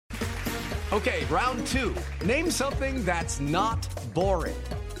Okay, round two. Name something that's not boring.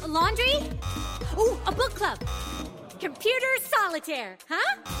 A laundry? Ooh, a book club. Computer solitaire,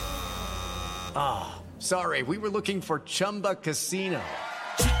 huh? Ah, sorry, we were looking for Chumba Casino.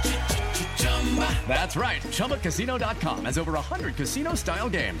 That's right, ChumbaCasino.com has over 100 casino-style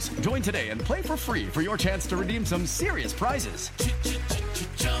games. Join today and play for free for your chance to redeem some serious prizes.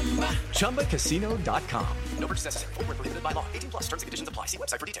 ChumbaCasino.com. No purchase necessary. Void where prohibited by law. 18+ terms and conditions apply. See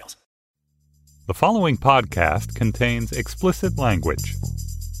website for details. The following podcast contains explicit language.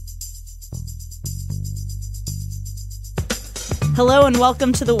 Hello and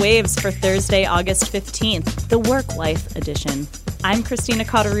welcome to The Waves for Thursday, August 15th, the Work Life edition. I'm Christina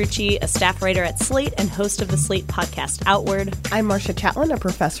Cauterucci, a staff writer at Slate and host of the Slate podcast Outward. I'm Marcia Chatelain, a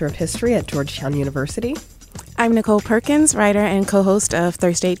professor of history at Georgetown University. I'm Nicole Perkins, writer and co-host of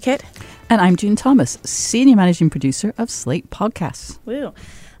Thirst Aid Kit. And I'm June Thomas, senior managing producer of Slate Podcasts. Woo.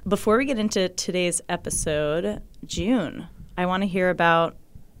 Before we get into today's episode, June, I want to hear about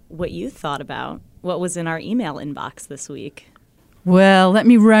what you thought about what was in our email inbox this week. Well, let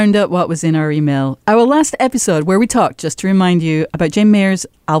me round up what was in our email. Our last episode where we talked, just to remind you, about Jane Mayer's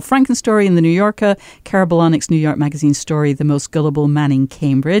Al Franken story in The New Yorker, Cara Balonic's New York Magazine story, The Most Gullible Man in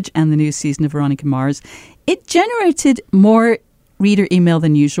Cambridge, and the new season of Veronica Mars. It generated more reader email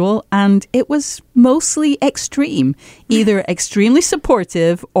than usual, and it was mostly extreme, either extremely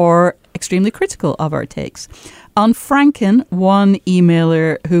supportive or extremely critical of our takes. On Franken, one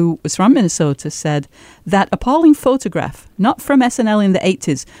emailer who was from Minnesota said that appalling photograph, not from SNL in the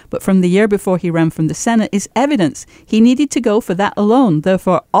 80s, but from the year before he ran from the Senate, is evidence he needed to go for that alone.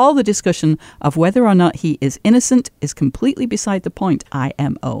 Therefore, all the discussion of whether or not he is innocent is completely beside the point,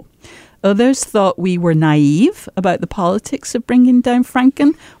 IMO. Others thought we were naive about the politics of bringing down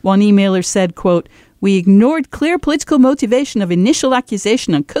Franken. One emailer said, quote, "We ignored clear political motivation of initial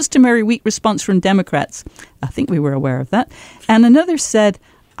accusation and customary weak response from Democrats." I think we were aware of that. And another said,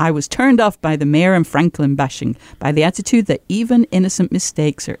 "I was turned off by the Mayer and Franklin bashing, by the attitude that even innocent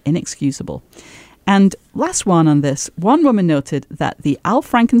mistakes are inexcusable." And last one on this, one woman noted that the Al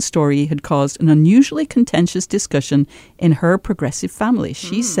Franken story had caused an unusually contentious discussion in her progressive family.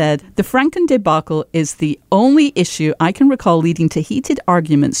 She said, "The Franken debacle is the only issue I can recall leading to heated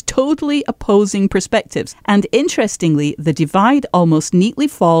arguments, totally opposing perspectives. And interestingly, the divide almost neatly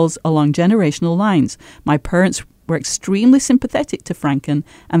falls along generational lines. My parents were extremely sympathetic to Franken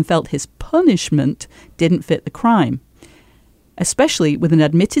and felt his punishment didn't fit the crime, especially with an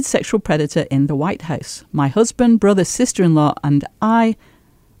admitted sexual predator in the White House. My husband, brother, sister-in-law, and I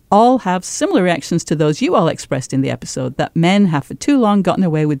all have similar reactions to those you all expressed in the episode, that men have for too long gotten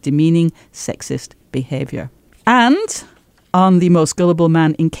away with demeaning sexist behavior." And on the Most Gullible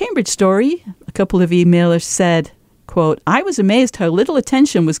Man in Cambridge story, a couple of emailers said, quote, "I was amazed how little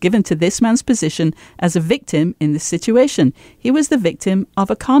attention was given to this man's position as a victim in this situation. He was the victim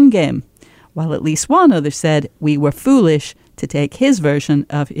of a con game." While at least one other said, "We were foolish to take his version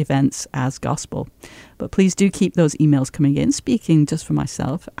of events as gospel." But please do keep those emails coming in. Speaking just for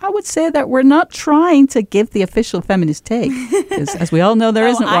myself, I would say that we're not trying to give the official feminist take, because as we all know, there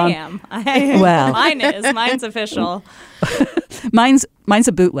isn't one. I am. Well, Mine's official. Mine's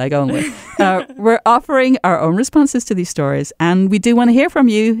a bootleg only. We're offering our own responses to these stories, and we do want to hear from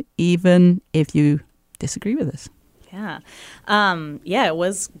you, even if you disagree with us. Yeah. It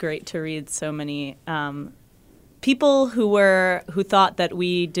was great to read so many people who thought that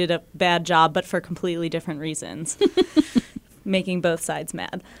we did a bad job, but for completely different reasons, making both sides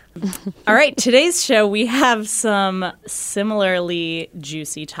mad. All right, today's show, we have some similarly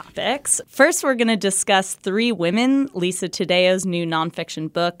juicy topics. First, we're going to discuss Three Women, Lisa Taddeo's new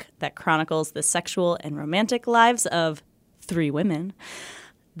nonfiction book that chronicles the sexual and romantic lives of three women.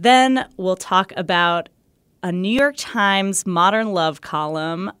 Then we'll talk about a New York Times modern love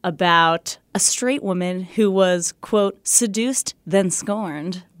column about a straight woman who was, quote, seduced then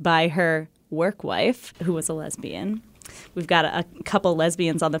scorned by her work wife, who was a lesbian. We've got a couple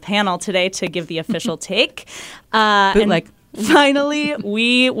lesbians on the panel today to give the official take. Bootleg. And finally,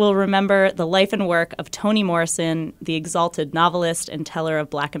 we will remember the life and work of Toni Morrison, the exalted novelist and teller of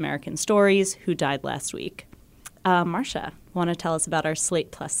Black American stories, who died last week. Marcia, want to tell us about our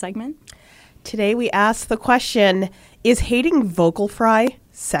Slate Plus segment? Today we ask the question, is hating vocal fry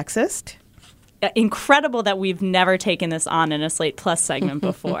sexist? Incredible that we've never taken this on in a Slate Plus segment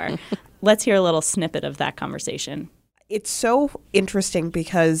before. Let's hear a little snippet of that conversation. It's so interesting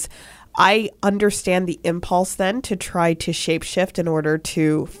because I understand the impulse then to try to shapeshift in order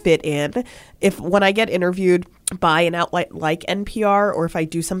to fit in. When I get interviewed by an outlet like NPR, or if I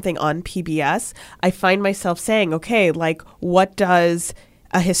do something on PBS, I find myself saying, okay, like, what does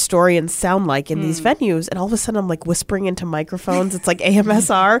a historian sound like in these venues. And all of a sudden I'm like whispering into microphones. It's like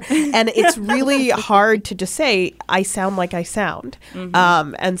AMSR. And it's really hard to just say, I sound like I sound.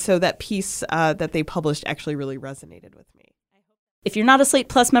 And so that piece that they published actually really resonated with me. If you're not a Slate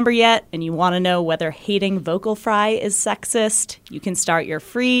Plus member yet and you want to know whether hating vocal fry is sexist, you can start your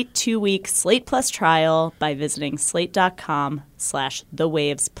free 2-week Slate Plus trial by visiting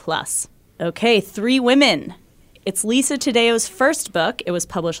slate.com/thewavesplus. Okay, 3 women. It's Lisa Taddeo's first book. It was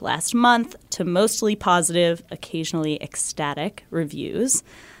published last month to mostly positive, occasionally ecstatic reviews.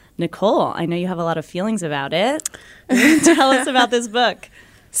 Nicole, I know you have a lot of feelings about it. Tell us about this book.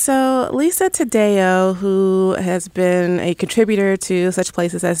 So Lisa Taddeo, who has been a contributor to such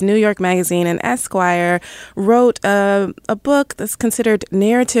places as New York Magazine and Esquire, wrote a book that's considered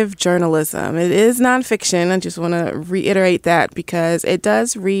narrative journalism. It is nonfiction. I just want to reiterate that because it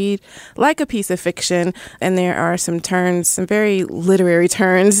does read like a piece of fiction, and there are some turns, some very literary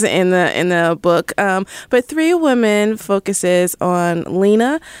turns in the book. But 3 Women focuses on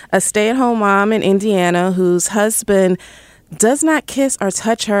Lena, a stay-at-home mom in Indiana whose husband does not kiss or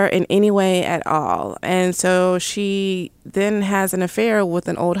touch her in any way at all. And so she then has an affair with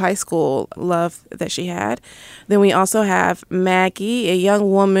an old high school love that she had. Then we also have Maggie, a young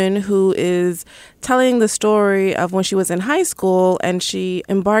woman who is telling the story of when she was in high school and she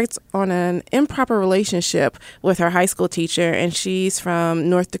embarked on an improper relationship with her high school teacher, and she's from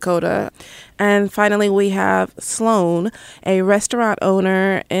North Dakota. And finally, we have Sloan, a restaurant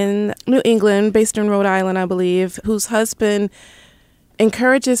owner in New England, based in Rhode Island, I believe, whose husband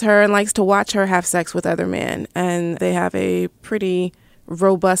encourages her and likes to watch her have sex with other men. And they have a pretty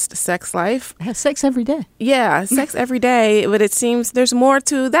robust sex life. I have sex every day. Yeah, sex every day. But it seems there's more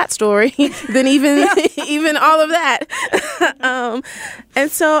to that story than even all of that.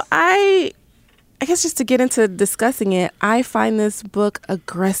 And so I guess just to get into discussing it, I find this book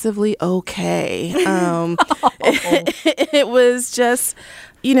aggressively okay. It was just,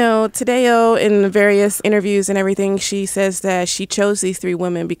 Taddeo in various interviews and everything, she says that she chose these 3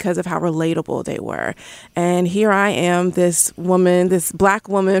 women because of how relatable they were. And here I am, this woman, this Black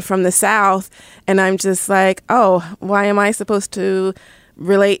woman from the South, and I'm just like, oh, why am I supposed to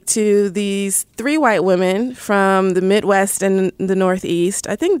relate to these 3 white women from the Midwest and the Northeast?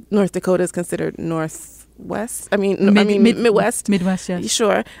 I think North Dakota is considered Northwest. Midwest. Midwest, yes.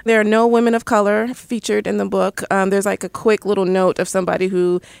 Sure. There are no women of color featured in the book. There's like a quick little note of somebody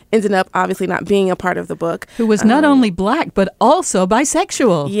who ended up obviously not being a part of the book. Who was not only Black, but also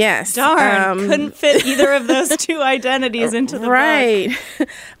bisexual. Yes. Darn, couldn't fit either of those 2 identities into the book. Right.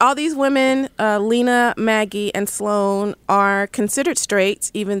 All these women, Lena, Maggie, and Sloan, are considered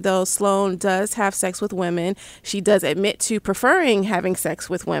straight, even though Sloan does have sex with women. She does admit to preferring having sex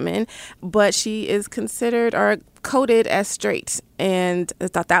with women, but she is considered or coded as straight, and I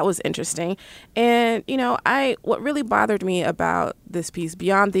thought that was interesting. And what really bothered me about this piece,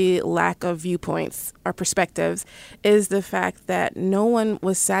 beyond the lack of viewpoints or perspectives, is the fact that no one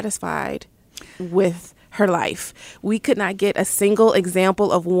was satisfied with her life. We could not get a single example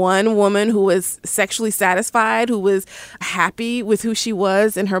of one woman who was sexually satisfied, who was happy with who she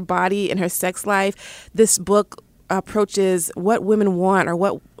was in her body and her sex life. This book approaches what women want, or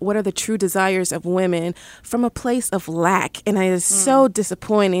what are the true desires of women, from a place of lack. And it is so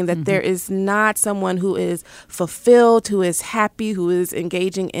disappointing that there is not someone who is fulfilled, who is happy, who is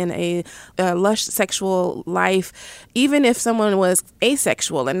engaging in a lush sexual life. Even if someone was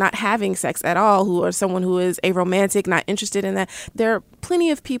asexual and not having sex at all, or someone who is aromantic, not interested in that, there are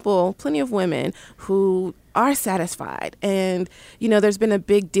plenty of people, plenty of women who are satisfied. And, there's been a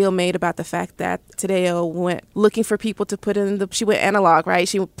big deal made about the fact that Taddeo went looking for people to put in she went analog, right?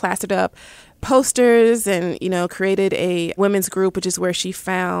 She plastered up posters and, created a women's group, which is where she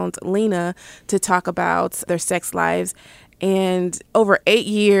found Lena to talk about their sex lives. And over 8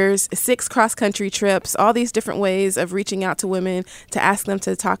 years, 6 cross-country trips, all these different ways of reaching out to women to ask them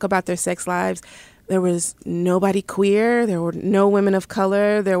to talk about their sex lives. There was nobody queer. There were no women of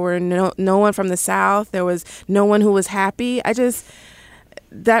color. There were no one from the South. There was no one who was happy.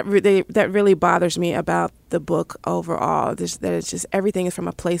 That really bothers me about the book overall. That it's just everything is from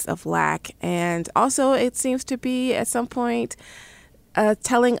a place of lack. And also it seems to be at some point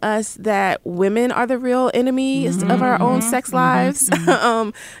telling us that women are the real enemies of our own sex lives.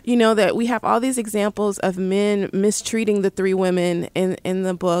 That we have all these examples of men mistreating the 3 women in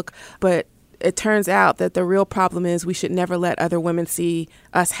the book, but it turns out that the real problem is we should never let other women see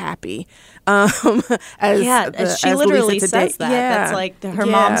us happy. She literally says that. Yeah. That's like her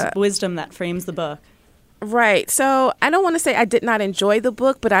mom's wisdom that frames the book. Right. So I don't want to say I did not enjoy the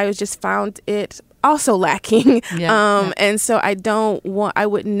book, but I just found it also lacking. Yeah. And so I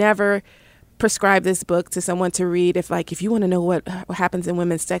would never prescribe this book to someone to read if you want to know what happens in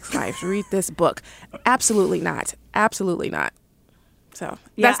women's sex lives, read this book. Absolutely not. Absolutely not. So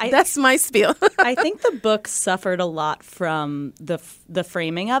that's my spiel. I think the book suffered a lot from the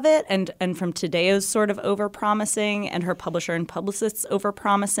framing of it and from Tadeo's sort of overpromising and her publisher and publicist's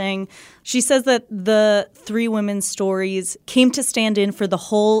overpromising. She says that the three women's stories came to stand in for the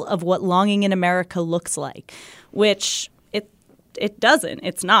whole of what longing in America looks like, which it doesn't.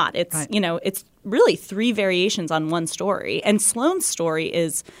 It's not. It's right. It's really three variations on one story. And Sloane's story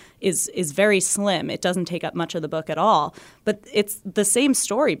is very slim. It doesn't take up much of the book at all. But it's the same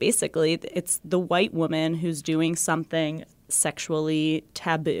story, basically. It's the white woman who's doing something sexually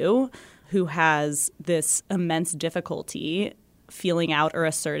taboo, who has this immense difficulty feeling out or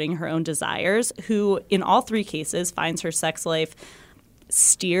asserting her own desires, who in all three cases finds her sex life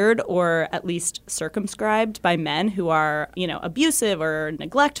steered or at least circumscribed by men who are, abusive or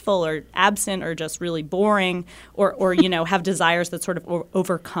neglectful or absent or just really boring or have desires that sort of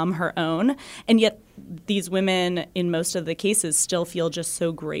overcome her own. And yet these women in most of the cases still feel just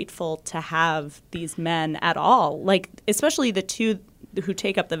so grateful to have these men at all. Like, especially the two who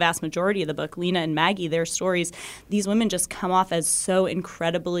take up the vast majority of the book, Lena and Maggie, their stories, these women just come off as so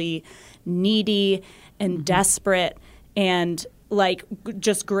incredibly needy and desperate and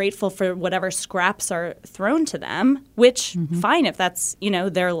just grateful for whatever scraps are thrown to them, which fine if that's,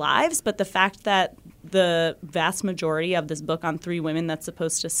 their lives. But the fact that the vast majority of this book on three women that's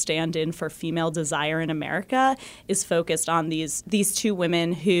supposed to stand in for female desire in America is focused on these two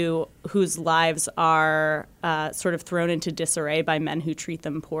women whose lives are sort of thrown into disarray by men who treat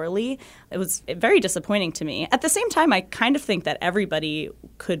them poorly. It was very disappointing to me. At the same time, I kind of think that everybody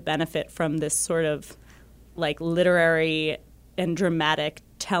could benefit from this sort of literary and dramatic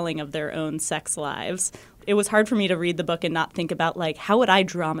telling of their own sex lives. It was hard for me to read the book and not think about how would I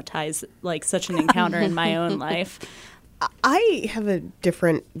dramatize such an encounter in my own life. I have a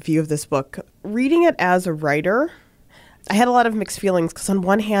different view of this book. Reading it as a writer, I had a lot of mixed feelings because on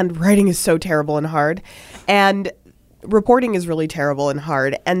one hand, writing is so terrible and hard, and reporting is really terrible and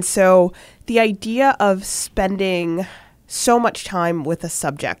hard. And so the idea of spending so much time with a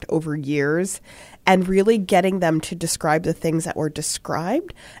subject over years and really getting them to describe the things that were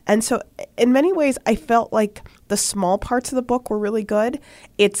described. And so in many ways, I felt like the small parts of the book were really good.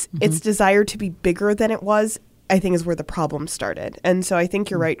 Its desire to be bigger than it was, I think, is where the problem started. And so I think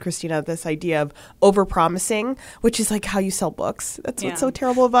you're right, Christina, this idea of overpromising, which is how you sell books. That's what's so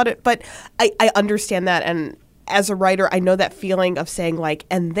terrible about it. But I understand that. And as a writer, I know that feeling of saying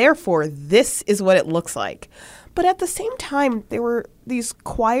and therefore this is what it looks like. But at the same time, there were these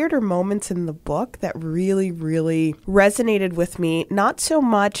quieter moments in the book that really, really resonated with me, not so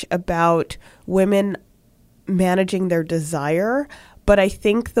much about women managing their desire, but I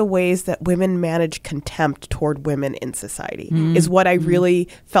think the ways that women manage contempt toward women in society is what I really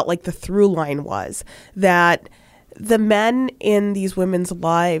felt like the through line was. That the men in these women's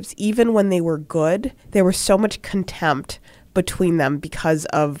lives, even when they were good, there was so much contempt between them because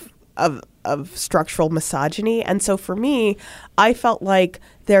of structural misogyny. And so for me, I felt like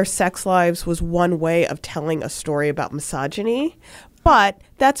their sex lives was one way of telling a story about misogyny. But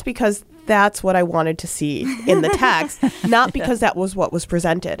that's because that's what I wanted to see in the text, not because that was what was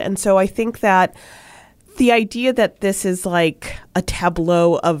presented. And so I think that the idea that this is a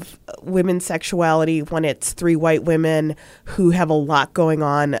tableau of women's sexuality when it's three white women who have a lot going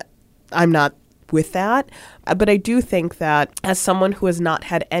on, I'm not with that. But I do think that as someone who has not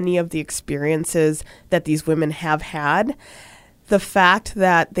had any of the experiences that these women have had, the fact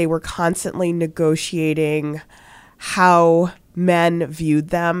that they were constantly negotiating how men viewed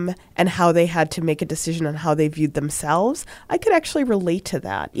them and how they had to make a decision on how they viewed themselves, I could actually relate to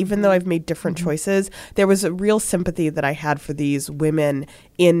that. Even though I've made different choices, there was a real sympathy that I had for these women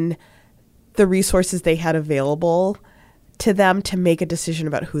in the resources they had available to them to make a decision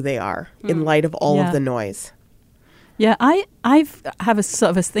about who they are in light of all of the noise. Yeah, I have a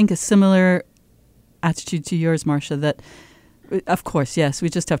sort of a similar attitude to yours, Marcia, that of course, yes, we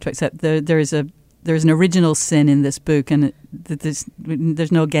just have to accept there's an original sin in this book, and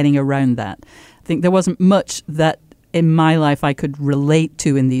there's no getting around that. I think there wasn't much that in my life I could relate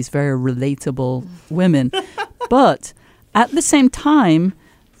to in these very relatable women. But at the same time,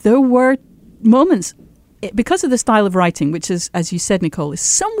 there were moments, because of the style of writing, which is, as you said, Nicole, is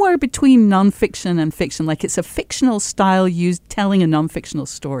somewhere between nonfiction and fiction. It's a fictional style used telling a nonfictional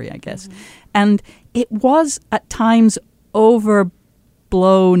story, I guess. And it was at times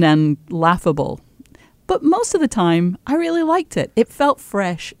overblown and laughable. But most of the time, I really liked it. It felt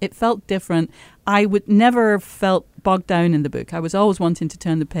fresh. It felt different. I would never felt bogged down in the book. I was always wanting to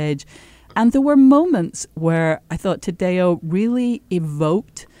turn the page. And there were moments where I thought Tadeo really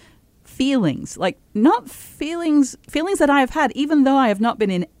evoked feelings, like not feelings that I have had, even though I have not been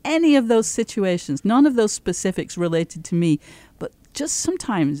in any of those situations, none of those specifics related to me. But just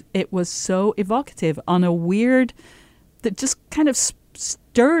sometimes it was so evocative on a weird, that just kind of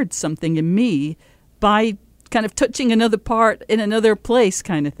stirred something in me by kind of touching another part in another place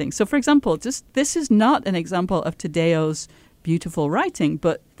kind of thing. So, for example, this is not an example of Tadeo's beautiful writing,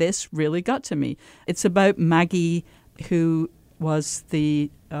 but this really got to me. It's about Maggie, who was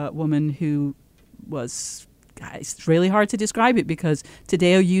the woman who was... It's really hard to describe it because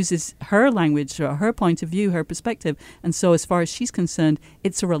Tadeo uses her language, or her point of view, her perspective. And so as far as she's concerned,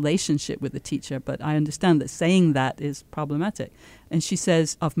 it's a relationship with the teacher. But I understand that saying that is problematic. And she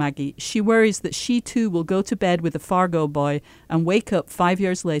says of Maggie, she worries that she too will go to bed with a Fargo boy and wake up 5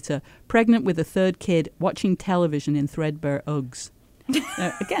 years later, pregnant with a third kid, watching television in threadbare Uggs.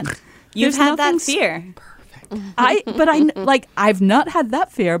 Again, You've had that fear. I've not had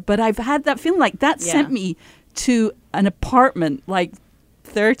that fear, but I've had that feeling like that sent me to an apartment like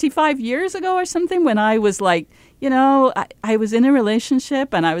 35 years ago or something, when I was like, I was in a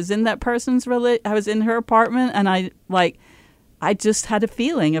relationship and I was in that person's I was in her apartment, and I just had a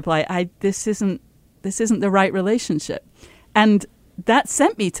feeling of this isn't the right relationship. And that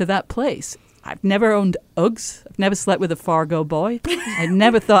sent me to that place. I've never owned Uggs. I've never slept with a Fargo boy. I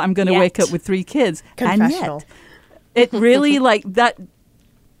never thought I'm going to wake up with 3 kids. Confessional. And yet, it really that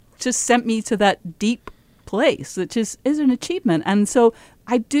just sent me to that deep place, which is an achievement. And so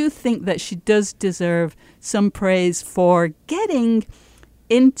I do think that she does deserve some praise for getting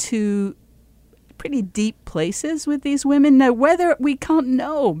into pretty deep places with these women. Now, whether we can't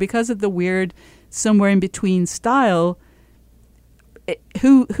know because of the weird somewhere in between style,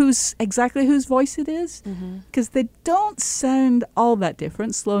 whose voice it is, because they don't sound all that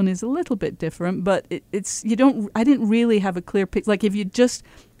different. Sloane is a little bit different, but I didn't really have a clear picture. Like if you just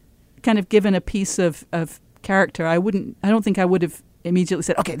kind of given a piece of character, I don't think I would have immediately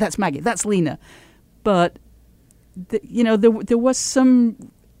said, okay, that's Maggie, that's Lena. But there was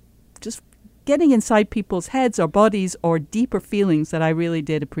some just getting inside people's heads or bodies or deeper feelings that I really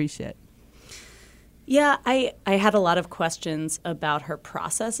did appreciate. Yeah, I had a lot of questions about her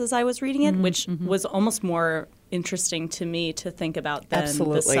process as I was reading it, which was almost more interesting to me to think about than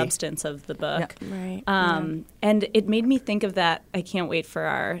the substance of the book. Yeah. Right. And it made me think of that. I can't wait for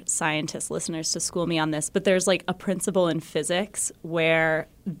our scientist listeners to school me on this, but there's like a principle in physics where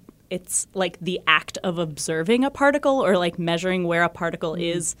it's like the act of observing a particle or like measuring where a particle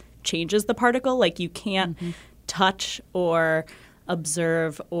is changes the particle. Like you can't touch or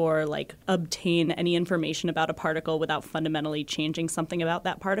observe or like obtain any information about a particle without fundamentally changing something about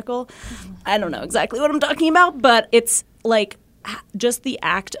that particle. I don't know exactly what I'm talking about, but it's like just the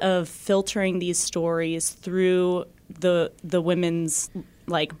act of filtering these stories through the women's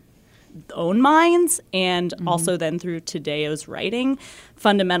like own minds and also then through Tadeo's writing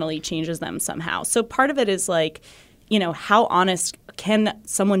fundamentally changes them somehow. So part of it is like, how honest can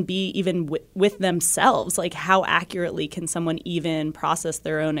someone be even with themselves? Like how accurately can someone even process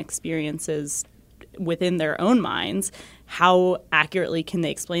their own experiences within their own minds? How accurately can they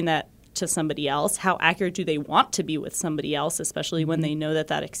explain that to somebody else? How accurate do they want to be with somebody else, especially when they know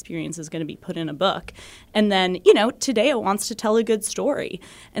that experience is going to be put in a book? And then, Tadeo wants to tell a good story.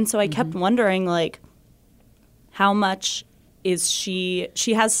 And so I kept wondering, like, how much is she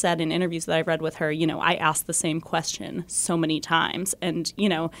has said in interviews that I've read with her, I asked the same question so many times. And,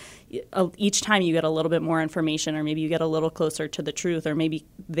 each time you get a little bit more information, or maybe you get a little closer to the truth, or maybe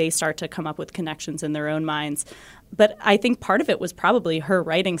they start to come up with connections in their own minds. But I think part of it was probably her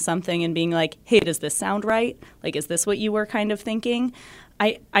writing something and being like, hey, does this sound right? Like, is this what you were kind of thinking?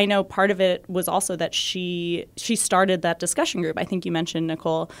 I know part of it was also that she started that discussion group. I think you mentioned,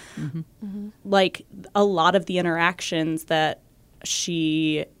 Nicole. Like a lot of the interactions that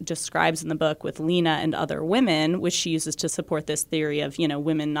she describes in the book with Lena and other women, which she uses to support this theory of,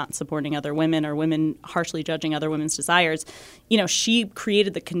 women not supporting other women or women harshly judging other women's desires, she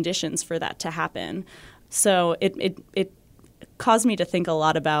created the conditions for that to happen. So it caused me to think a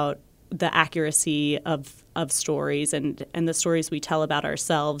lot about the accuracy of stories and the stories we tell about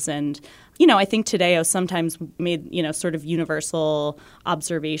ourselves. And, I think Tadeo sometimes made, sort of universal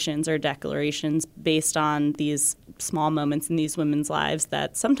observations or declarations based on these small moments in these women's lives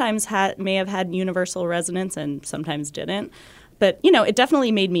that sometimes may have had universal resonance and sometimes didn't. But, it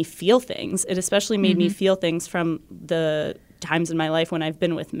definitely made me feel things. It especially made me feel things from the times in my life when I've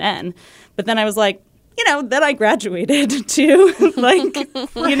been with men. But then I was like, then I graduated to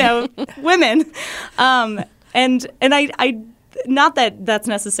women. And I not that that's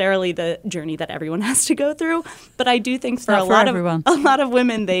necessarily the journey that everyone has to go through, but I do think for a lot of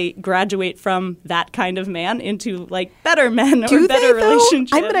women, they graduate from that kind of man into like better men or better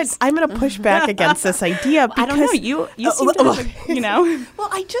relationships. I'm gonna push back against this idea. Because, I don't know. You seem to have, Well,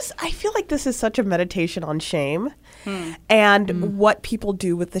 I feel like this is such a meditation on shame. And what people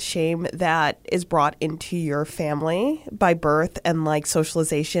do with the shame that is brought into your family by birth and like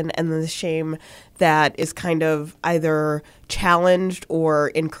socialization, and then the shame that is kind of either challenged or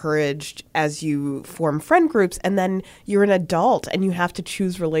encouraged as you form friend groups, and then you're an adult and you have to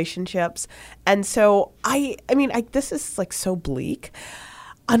choose relationships. And so I mean, this is like so bleak.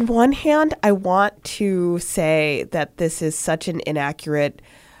 On one hand, I want to say that this is such an inaccurate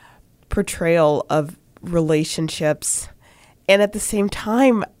portrayal of relationships, and at the same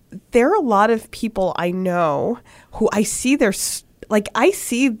time there are a lot of people I know who I see I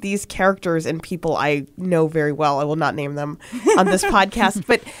see these characters in people I know very well. I will not name them on this podcast,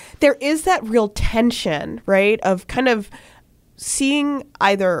 but there is that real tension, right, of kind of seeing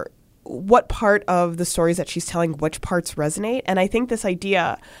either what part of the stories that she's telling, which parts resonate. And I think this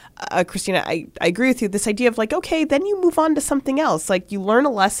idea, Christina, I agree with you, this idea of like, okay, then you move on to something else. Like you learn a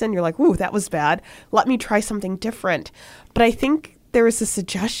lesson, you're like, ooh, that was bad. Let me try something different. But I think there is a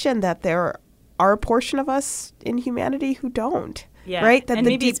suggestion that there are a portion of us in humanity who don't. Yeah, right? And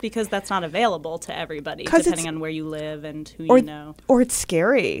maybe it's because that's not available to everybody, depending on where you live and who you know. Or it's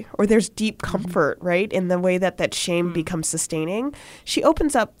scary, or there's deep comfort, right, in the way that shame becomes sustaining. She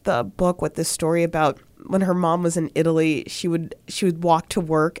opens up the book with this story about when her mom was in Italy. She would walk to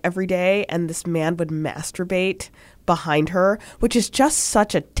work every day, and this man would masturbate behind her, which is just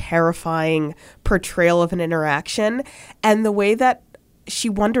such a terrifying portrayal of an interaction. And the way that she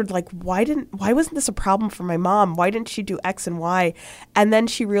wondered, like, why wasn't this a problem for my mom? Why didn't she do X and Y? And then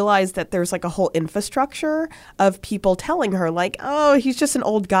she realized that there's like a whole infrastructure of people telling her like, oh, he's just an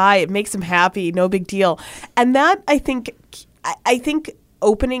old guy. It makes him happy. No big deal. And that, I think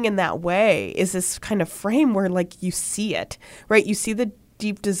opening in that way is this kind of frame where like you see it, right? You see the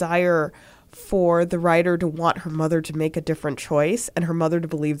deep desire for the writer to want her mother to make a different choice and her mother to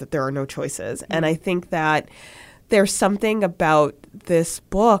believe that there are no choices. And I think that there's something about this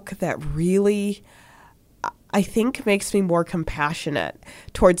book that really, I think, makes me more compassionate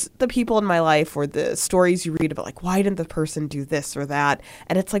towards the people in my life or the stories you read about, like, why didn't the person do this or that?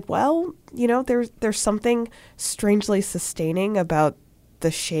 And it's like, well, there's something strangely sustaining about the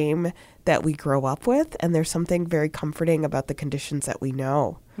shame that we grow up with, and there's something very comforting about the conditions that we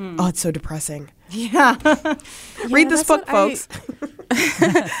know. Oh, it's so depressing. Yeah. Read this book, folks.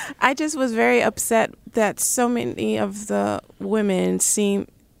 I just was very upset that so many of the women seem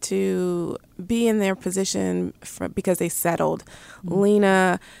to be in their position because they settled.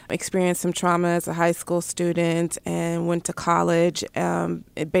 Lena experienced some trauma as a high school student and went to college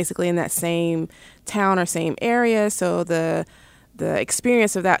basically in that same town or same area. So the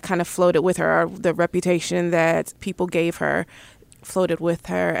experience of that kind of floated with her, the reputation that people gave her floated with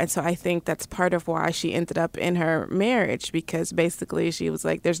her. And so I think that's part of why she ended up in her marriage, because basically she was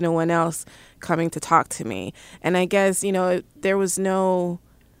like, there's no one else coming to talk to me. And I guess, there was I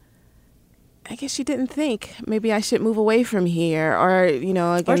guess she didn't think maybe I should move away from here, or,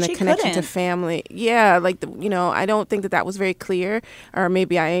 again, the connection to family. Yeah, I don't think that was very clear, or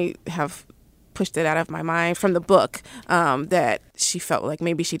maybe I have pushed it out of my mind from the book, that she felt like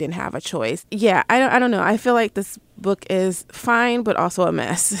maybe she didn't have a choice. Yeah, I don't know. I feel like this book is fine, but also a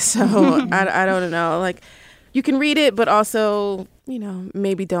mess. So I don't know. Like, you can read it, but also,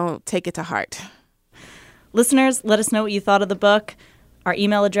 maybe don't take it to heart. Listeners, let us know what you thought of the book. Our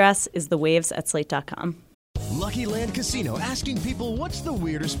email address is thewaves@slate.com. Lucky Land Casino, asking people, what's the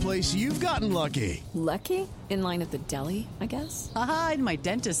weirdest place you've gotten lucky? Lucky? In line at the deli, I guess? Aha, in my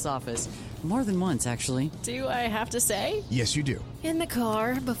dentist's office. More than once, actually. Do I have to say? Yes, you do. In the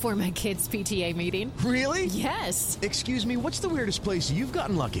car before my kids' PTA meeting. Really? Yes. Excuse me, what's the weirdest place you've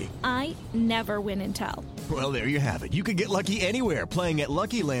gotten lucky? I never win and tell. Well, there you have it. You can get lucky anywhere, playing at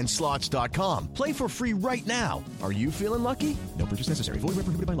LuckyLandSlots.com. Play for free right now. Are you feeling lucky? No purchase necessary. Void where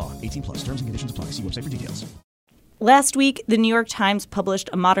prohibited by law. 18+. Terms and conditions apply. See website for details. Last week, the New York Times published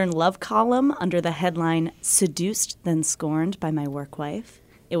a modern love column under the headline, "Seduced Then Scorned by My Work Wife."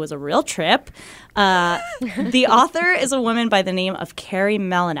 It was a real trip. The author is a woman by the name of Carrie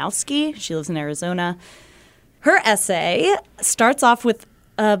Malinowski. She lives in Arizona. Her essay starts off with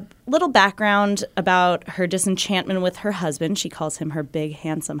a little background about her disenchantment with her husband. She calls him her big,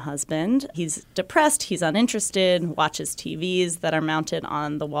 handsome husband. He's depressed. He's uninterested, watches TVs that are mounted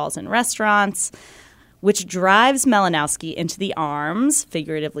on the walls in restaurants. which drives Malinowski into the arms,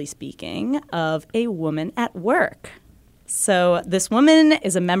 figuratively speaking, of a woman at work. So this woman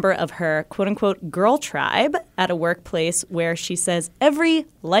is a member of her quote-unquote girl tribe at a workplace where she says every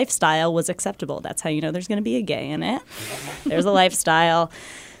lifestyle was acceptable. That's how you know there's going to be a gay in it. There's a lifestyle.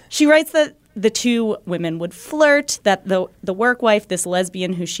 She writes that the two women would flirt, that the work wife, this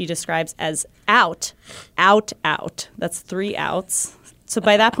lesbian who she describes as out. That's 3 outs. So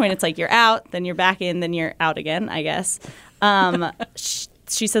by that point, it's like you're out, then you're back in, then you're out again, I guess.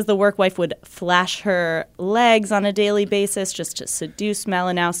 She says the work wife would flash her legs on a daily basis just to seduce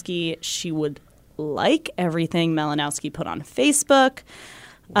Malinowski. She would like everything Malinowski put on Facebook.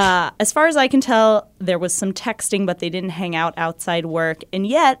 As far as I can tell, there was some texting, but they didn't hang out outside work. And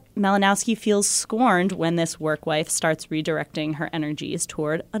yet, Malinowski feels scorned when this work wife starts redirecting her energies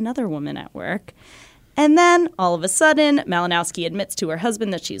toward another woman at work. And then, all of a sudden, Malinowski admits to her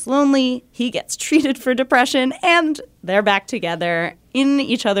husband that she's lonely. He gets treated for depression, and they're back together in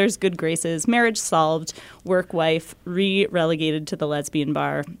each other's good graces. Marriage solved. Work wife relegated to the lesbian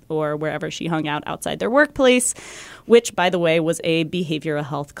bar or wherever she hung out outside their workplace, which, by the way, was a behavioral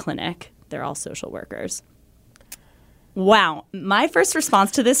health clinic. They're all social workers. Wow. My first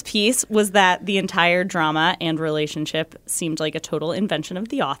response to this piece was that the entire drama and relationship seemed like a total invention of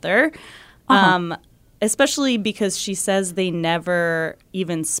the author. Especially because she says they never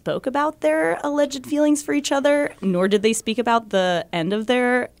even spoke about their alleged feelings for each other, nor did they speak about the end of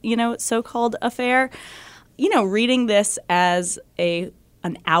their, so-called affair. Reading this as an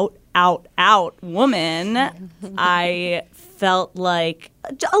out woman, I felt like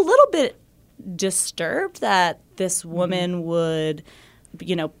a little bit disturbed that this woman would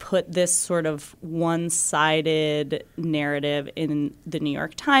put this sort of one-sided narrative in the New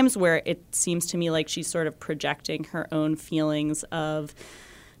York Times where it seems to me like she's sort of projecting her own feelings of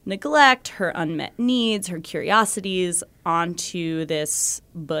neglect, her unmet needs, her curiosities onto this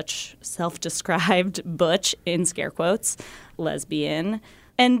butch, self-described butch, in scare quotes, lesbian.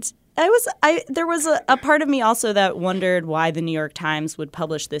 And there was a part of me also that wondered why the New York Times would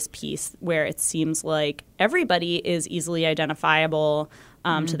publish this piece where it seems like everybody is easily identifiable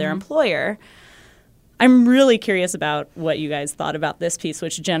to their employer. I'm really curious about what you guys thought about this piece,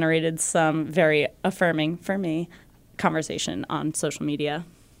 which generated some very affirming, for me, conversation on social media.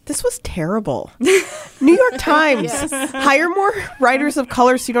 This was terrible. New York Times, hire more writers of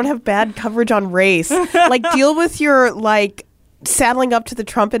color so you don't have bad coverage on race. Deal with your, saddling up to the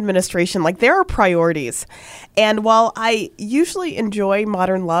Trump administration. There are priorities. And while I usually enjoy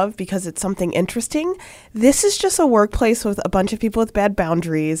Modern Love because it's something interesting, this is just a workplace with a bunch of people with bad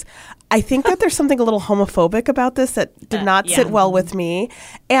boundaries. I think that there's something a little homophobic about this that did not sit well with me.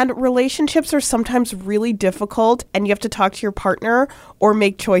 And relationships are sometimes really difficult and you have to talk to your partner or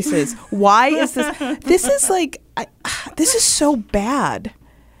make choices. Why is this? This is this is so bad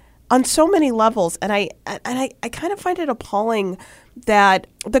on so many levels, and I kind of find it appalling that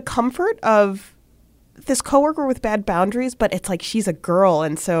the comfort of this coworker with bad boundaries, but it's like she's a girl,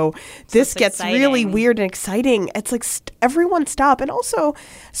 and so this gets really weird and exciting. It's like everyone stop. And also,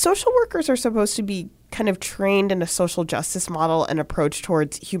 social workers are supposed to be kind of trained in a social justice model and approach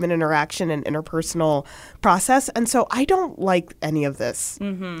towards human interaction and interpersonal process, and so I don't like any of this.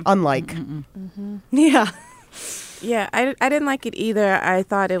 Unlike, Yeah, I didn't like it either. I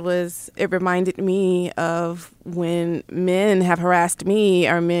thought it reminded me of when men have harassed me,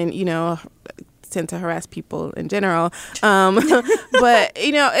 or men, tend to harass people in general. But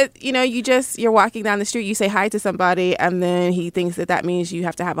you're walking down the street, you say hi to somebody, and then he thinks that means you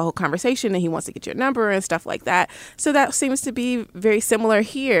have to have a whole conversation, and he wants to get your number and stuff like that. So that seems to be very similar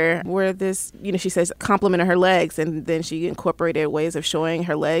here, where this, she says complimented her legs, and then she incorporated ways of showing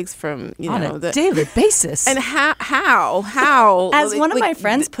her legs from, on a daily basis. And how? As one of my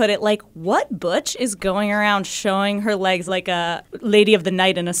friends put it, what butch is going around showing her legs like a lady of the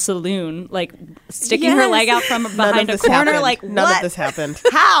night in a saloon, sticking her leg out from behind a corner? Happened. None of this happened.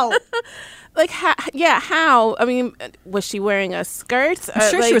 How? How? I mean, was she wearing a skirt?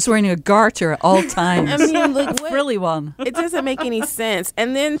 I'm sure she was wearing a garter at all times. I mean, a frilly one. It doesn't make any sense.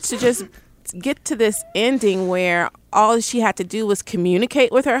 And then to just get to this ending where all she had to do was communicate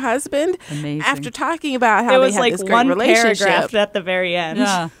with her husband. Amazing. After talking about how they had this great relationship. It was one paragraph at the very end.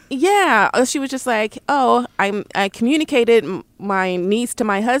 Yeah. She was just like, I communicated my needs to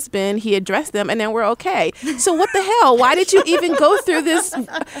my husband. He addressed them, and then we're okay. So what the hell? Why did you even go through this?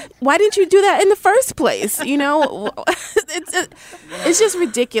 Why didn't you do that in the first place? It's just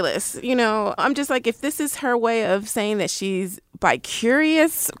ridiculous. I'm just like, if this is her way of saying that she's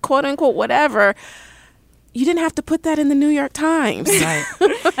bi-curious, quote unquote, whatever, you didn't have to put that in the New York Times. Right.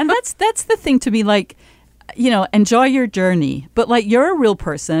 And that's the thing to me, enjoy your journey. But like, you're a real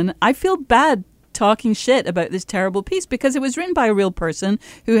person. I feel bad talking shit about this terrible piece because it was written by a real person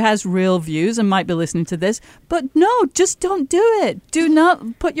who has real views and might be listening to this. But no, just don't do it. Do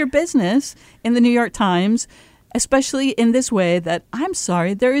not put your business in the New York Times, especially in this way that, I'm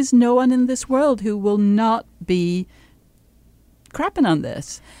sorry, there is no one in this world who will not be crapping on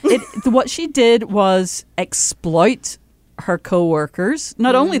this. What she did was exploit her co-workers,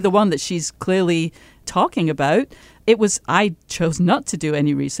 not only the one that she's clearly talking about. I chose not to do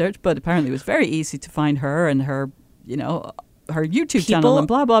any research, but apparently it was very easy to find her and her, her YouTube channel and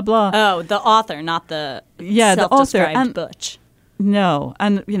blah, blah, blah. Oh, the author, not the self-described butch. No.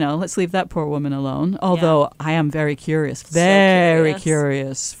 And, let's leave that poor woman alone. Although I am very curious, very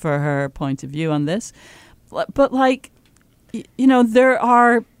curious for her point of view on this. But like, there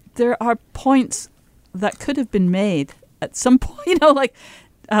are points that could have been made at some point,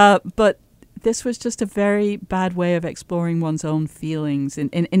 but this was just a very bad way of exploring one's own feelings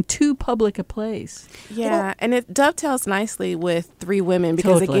in too public a place. Yeah, and it dovetails nicely with Three Women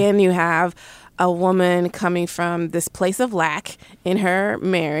because, again, you have a woman coming from this place of lack in her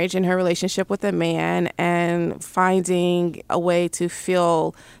marriage, in her relationship with a man, and finding a way to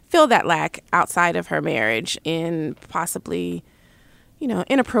fill that lack outside of her marriage in possibly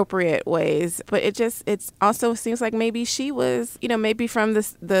inappropriate ways. But it also seems like maybe she was, maybe from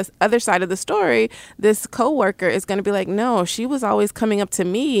the other side of the story, this coworker is going to be like, no, she was always coming up to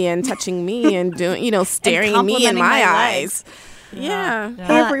me and touching me and doing, staring me in my eyes. Yeah.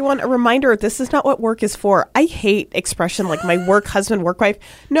 Hey, everyone, a reminder, this is not what work is for. I hate expression like my work husband, work wife.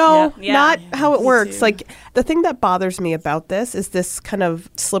 No, not how it works. Too. Like, the thing that bothers me about this is this kind of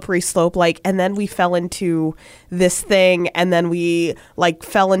slippery slope, and then we fell into this thing, and then we,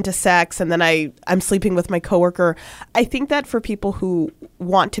 fell into sex, and then I'm sleeping with my coworker. I think that for people who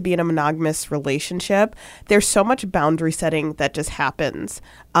want to be in a monogamous relationship, there's so much boundary setting that just happens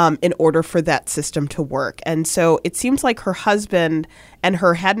in order for that system to work. And so it seems like her husband and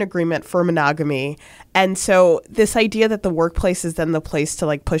her had an agreement for monogamy. And so this idea that the workplace is then the place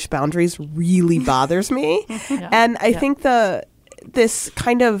to push boundaries really bothers me. And I think this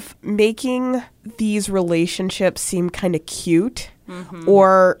kind of making these relationships seem kind of cute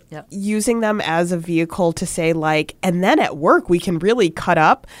or using them as a vehicle to say and then at work we can really cut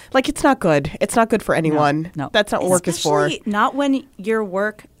up. It's not good. It's not good for anyone. No. That's not what work is for. Not when your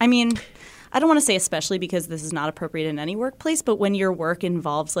work, I don't want to say especially because this is not appropriate in any workplace, but when your work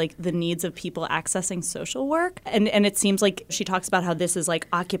involves the needs of people accessing social work. And it seems like she talks about how this is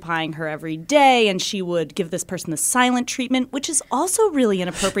occupying her every day and she would give this person the silent treatment, which is also really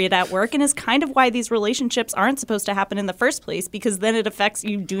inappropriate at work and is kind of why these relationships aren't supposed to happen in the first place, because then it affects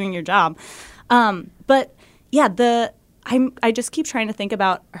you doing your job. But yeah, I just keep trying to think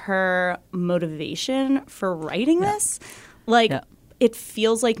about her motivation for writing this. It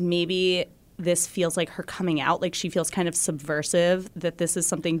feels like maybe this feels like her coming out, she feels kind of subversive, that this is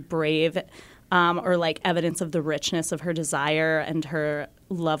something brave or evidence of the richness of her desire and her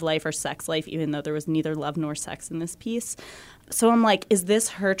love life or sex life, even though there was neither love nor sex in this piece. So I'm is this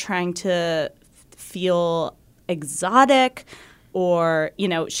her trying to feel exotic? Or,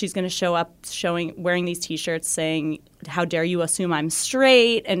 she's going to show up wearing these T-shirts saying, how dare you assume I'm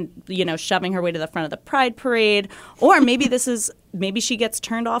straight, and, shoving her way to the front of the Pride Parade. Or maybe she gets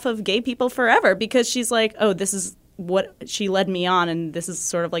turned off of gay people forever because she's oh, this is what she led me on, and this is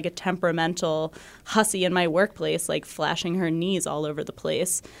sort of a temperamental hussy in my workplace, flashing her knees all over the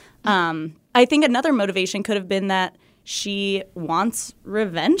place. I think another motivation could have been that she wants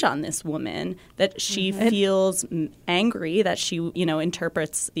revenge on this woman, that she feels angry that she,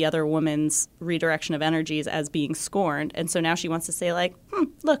 interprets the other woman's redirection of energies as being scorned. And so now she wants to say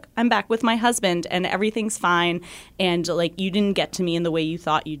look, I'm back with my husband and everything's fine. And you didn't get to me in the way you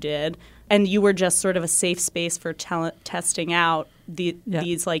thought you did. And you were just sort of a safe space for testing out these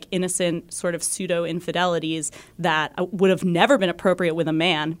innocent sort of pseudo infidelities that would have never been appropriate with a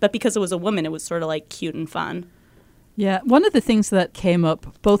man. But because it was a woman, it was sort of cute and fun. Yeah, one of the things that came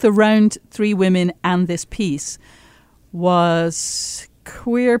up both around Three Women and this piece was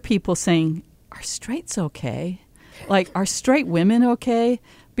queer people saying, are straights okay? Are straight women okay?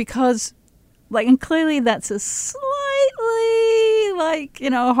 Because, and clearly that's a slightly,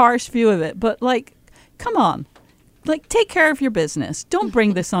 harsh view of it. But, come on. Take care of your business. Don't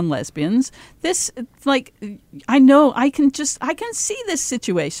bring this on lesbians. This, I know, I can see this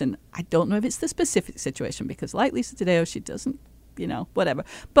situation. I don't know if it's the specific situation because like Lisa Taddeo, she doesn't, whatever.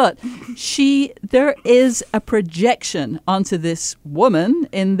 But there is a projection onto this woman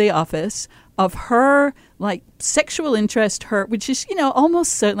in the office of her like sexual interest hurt, which is,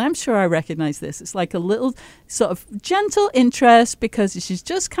 almost certainly, I'm sure I recognize this. It's like a little sort of gentle interest because she's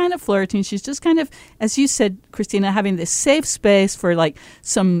just kind of flirting. She's just kind of, as you said, Christina, having this safe space for like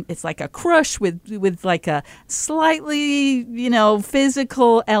it's like a crush with like a slightly,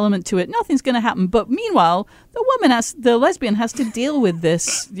 physical element to it. Nothing's going to happen. But meanwhile, the lesbian has to deal with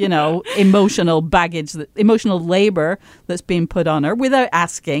this, emotional baggage, emotional labor that's being put on her without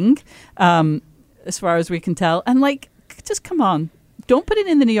asking. As far as we can tell. And just come on. Don't put it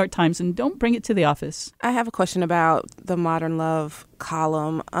in the New York Times and don't bring it to the office. I have a question about the Modern Love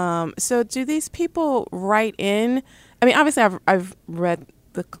column. So do these people write in? I mean, obviously I've read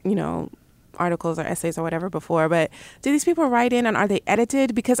the, articles or essays or whatever before, but do these people write in and are they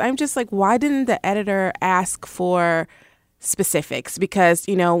edited? Because I'm just like, why didn't the editor ask for specifics? Because,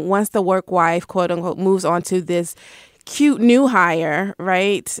 once the work wife, quote unquote, moves on to this cute new hire,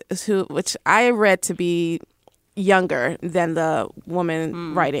 right? Which I read to be younger than the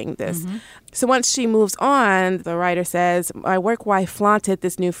woman writing this. Mm-hmm. So once she moves on, the writer says, my work wife flaunted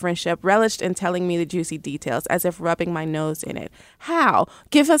this new friendship, relished in telling me the juicy details, as if rubbing my nose in it. How?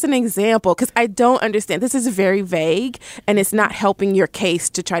 Give us an example, because I don't understand. This is very vague, and it's not helping your case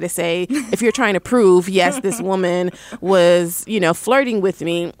to try to say, if you're trying to prove, yes, this woman was, flirting with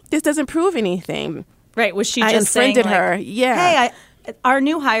me, this doesn't prove anything. Right. Was she I just saying, unfriended her? Yeah. Hey, our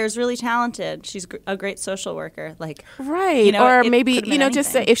new hire's really talented. She's a great social worker. Right. Or maybe,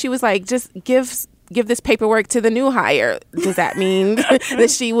 just say, if she was like, just give this paperwork to the new hire, does that mean that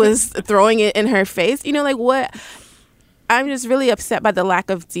she was throwing it in her face? What? I'm just really upset by the lack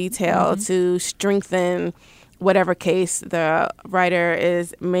of detail to strengthen whatever case the writer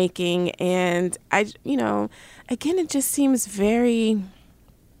is making. And again, it just seems very...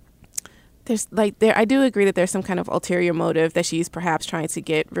 I do agree that there's some kind of ulterior motive that she's perhaps trying to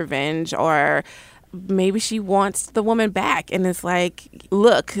get revenge, or maybe she wants the woman back and it's like,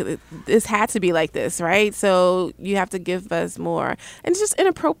 look, this had to be like this, right? So you have to give us more. And it's just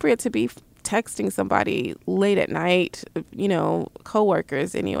inappropriate to be texting somebody late at night,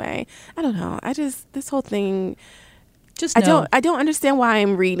 coworkers anyway. I don't know. this whole thing... I don't understand why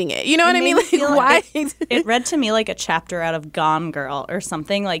I'm reading it. You know what I mean? Why? It read to me like a chapter out of Gone Girl or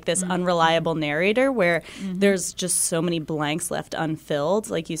something, like this unreliable narrator where there's just so many blanks left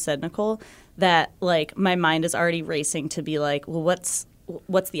unfilled, like you said, Nicole, that my mind is already racing to be like, well, what's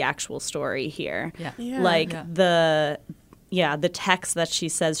the actual story here? The text that she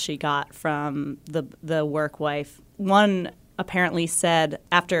says she got from the work wife. One apparently said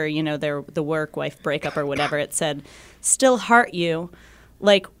after the work wife breakup or whatever, it said, "Still heart you."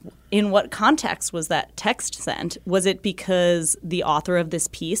 In what context was that text sent? Was it because the author of this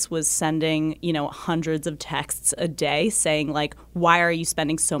piece was sending hundreds of texts a day saying why are you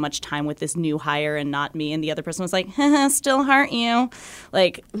spending so much time with this new hire and not me? And the other person was like, "Still heart you,"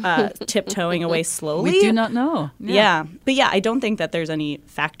 tiptoeing away slowly. We do not know. Yeah. But I don't think that there's any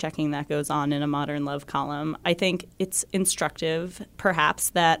fact checking that goes on in a Modern Love column. I think it's instructive, perhaps,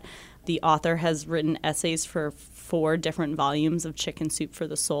 that the author has written essays for 4 different volumes of Chicken Soup for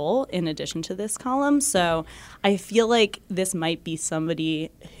the Soul in addition to this column. So I feel like this might be somebody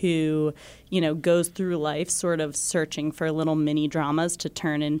who, goes through life sort of searching for little mini dramas to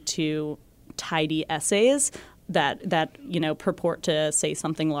turn into tidy essays that purport to say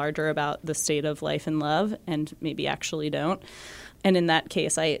something larger about the state of life and love and maybe actually don't. And in that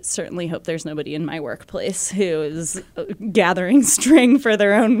case, I certainly hope there's nobody in my workplace who is gathering string for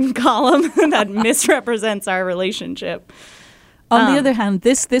their own column that misrepresents our relationship. On the other hand,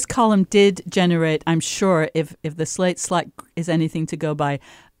 this column did generate, I'm sure, if the Slate Slack is anything to go by,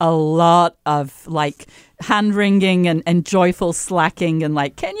 a lot of hand-wringing and joyful slacking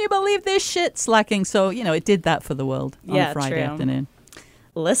and can you believe this shit slacking? So, it did that for the world on a Friday afternoon.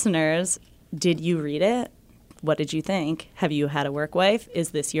 Listeners, did you read it? What did you think? Have you had a work wife?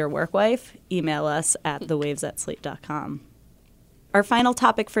 Is this your work wife? Email us at thewaves@slate.com. Our final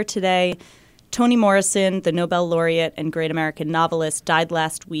topic for today, Toni Morrison, the Nobel laureate and great American novelist, died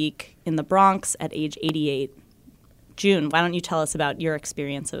last week in the Bronx at age 88. June, why don't you tell us about your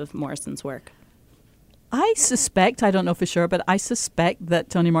experience of Morrison's work? I suspect, I don't know for sure, but I suspect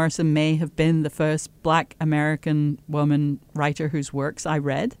that Toni Morrison may have been the first Black American woman writer whose works I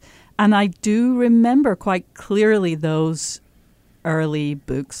read. And I do remember quite clearly those early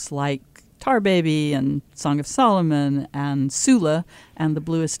books like Tar Baby and Song of Solomon and Sula and The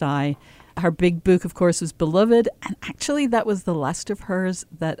Bluest Eye. Her big book, of course, was Beloved. And actually, that was the last of hers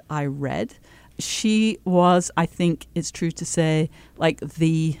that I read. She was, I think it's true to say,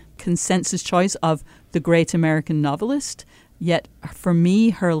 the consensus choice of the great American novelist. Yet, for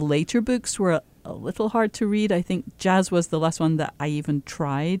me, her later books were a little hard to read. I think Jazz was the last one that I even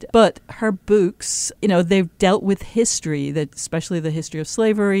tried. But her books, they've dealt with history, especially the history of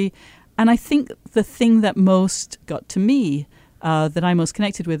slavery. And I think the thing that most got to me, that I most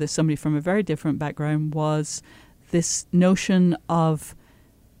connected with as somebody from a very different background, was this notion of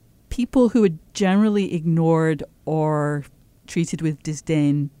people who are generally ignored or treated with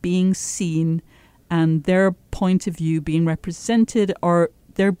disdain being seen and their point of view being represented, or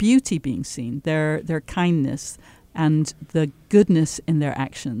their beauty being seen, their kindness and the goodness in their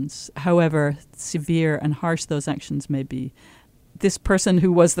actions, however severe and harsh those actions may be. This person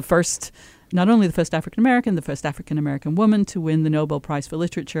who was not only the first African-American, the first African-American woman to win the Nobel Prize for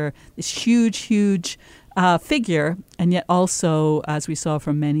Literature, this huge figure, and yet also, as we saw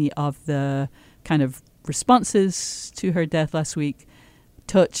from many of the kind of responses to her death last week,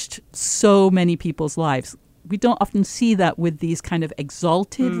 touched so many people's lives. We don't often see that with these kind of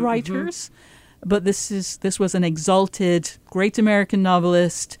exalted writers, but this was an exalted, great American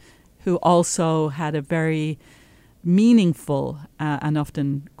novelist who also had a very meaningful and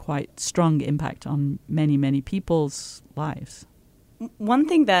often quite strong impact on many, many people's lives. One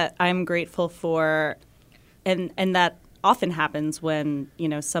thing that I'm grateful for, and that often happens when,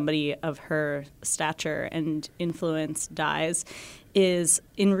 somebody of her stature and influence dies, is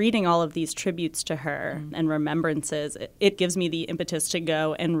in reading all of these tributes to her and remembrances, it gives me the impetus to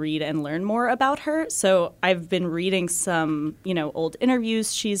go and read and learn more about her. So I've been reading some, old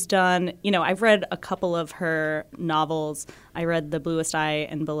interviews she's done. I've read a couple of her novels. I read The Bluest Eye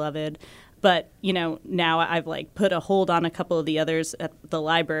and Beloved. But, now I've, put a hold on a couple of the others at the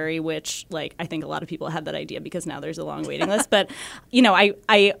library, which, I think a lot of people had that idea because now there's a long waiting list. But,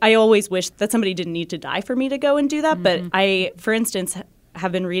 I always wish that somebody didn't need to die for me to go and do that. But I, for instance,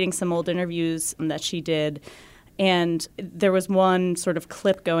 have been reading some old interviews that she did. And there was one sort of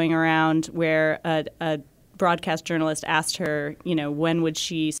clip going around where a broadcast journalist asked her, when would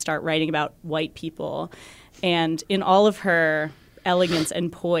she start writing about white people? And in all of her elegance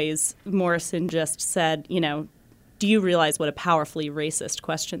and poise, Morrison just said, do you realize what a powerfully racist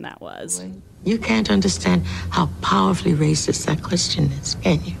question that was? You can't understand how powerfully racist that question is,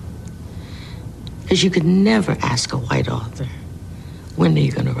 can you? Because you could never ask a white author, when are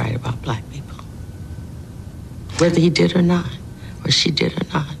you going to write about black people? Whether he did or not, or she did or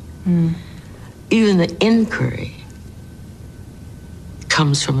not. Even the inquiry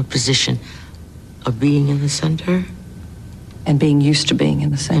comes from a position of being in the center. And being used to being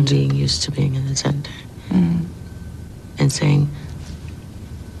in the center. And being used to being in the center. And saying,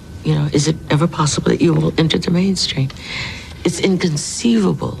 is it ever possible that you will enter the mainstream? It's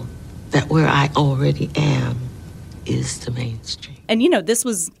inconceivable that where I already am is the mainstream. And, this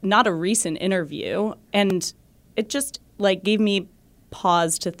was not a recent interview. And it just, gave me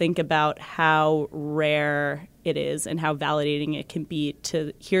pause to think about how rare it is and how validating it can be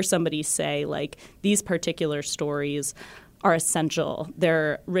to hear somebody say, these particular stories are essential.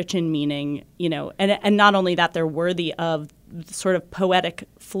 They're rich in meaning, and not only that, they're worthy of sort of poetic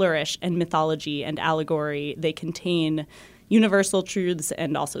flourish and mythology and allegory. They contain universal truths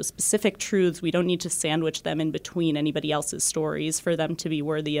and also specific truths. We don't need to sandwich them in between anybody else's stories for them to be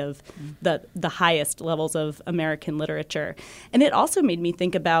worthy of the highest levels of American literature. And it also made me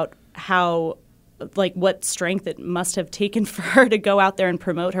think about how what strength it must have taken for her to go out there and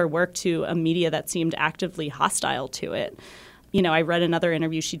promote her work to a media that seemed actively hostile to it. I read another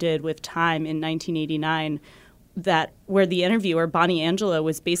interview she did with Time in 1989 where the interviewer, Bonnie Angelo,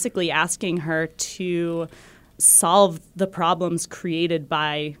 was basically asking her to solve the problems created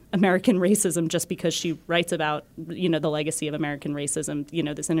by American racism just because she writes about, the legacy of American racism.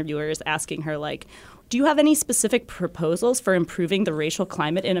 This interviewer is asking her, do you have any specific proposals for improving the racial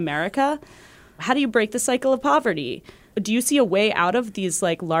climate in America? How do you break the cycle of poverty? Do you see a way out of these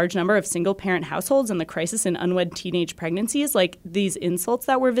large number of single-parent households and the crisis in unwed teenage pregnancies, these insults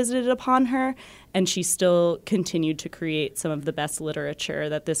that were visited upon her? And she still continued to create some of the best literature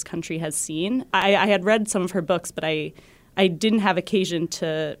that this country has seen. I had read some of her books, but I didn't have occasion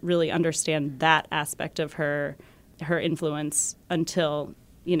to really understand that aspect of her influence until,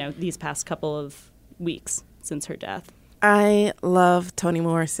 these past couple of weeks since her death. I love Toni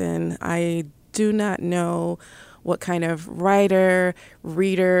Morrison. I do not know what kind of writer,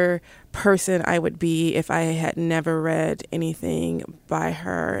 reader, person I would be if I had never read anything by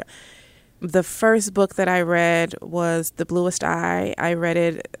her. The first book that I read was The Bluest Eye. I read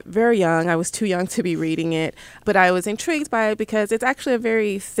it very young. I was too young to be reading it, but I was intrigued by it because it's actually a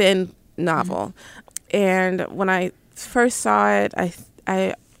very thin novel. And when I first saw it,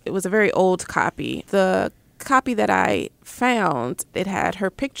 it was a very old copy. The copy that I found, it had her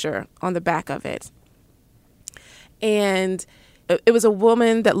picture on the back of it. And it was a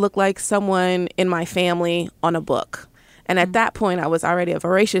woman that looked like someone in my family on a book. And at that point, I was already a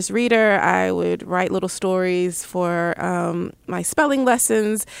voracious reader. I would write little stories for my spelling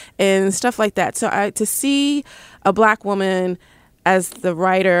lessons and stuff like that. So to see a Black woman as the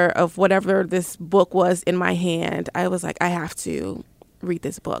writer of whatever this book was in my hand, I was like, I have to read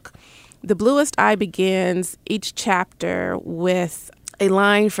this book. The Bluest Eye begins each chapter with a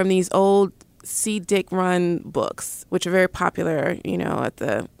line from these old C. Dick Run books, which are very popular, at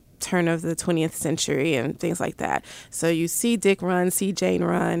the turn of the 20th century and things like that. So you see Dick Run, see Jane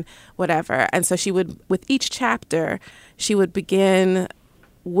Run, whatever. And so she would, with each chapter, she would begin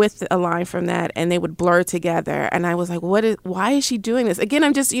with a line from that, and they would blur together. And I was like, why is she doing this? Again,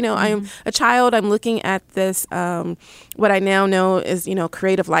 I'm just, I'm a child. I'm looking at this, what I now know is,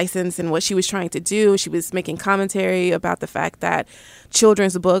 creative license and what she was trying to do. She was making commentary about the fact that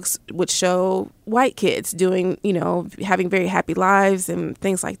children's books would show white kids doing, having very happy lives and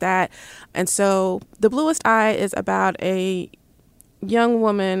things like that. And so The Bluest Eye is about a young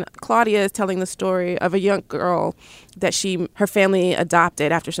woman. Claudia is telling the story of a young girl that her family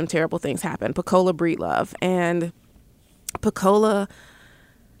adopted after some terrible things happened, Pecola Breedlove. And Pecola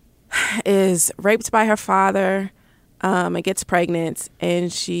is raped by her father and gets pregnant,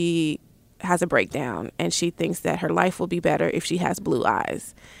 and she has a breakdown, and she thinks that her life will be better if she has blue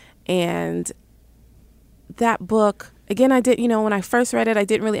eyes. And that book, again, when I first read it, I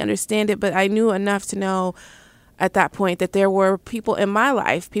didn't really understand it, but I knew enough to know at that point that there were people in my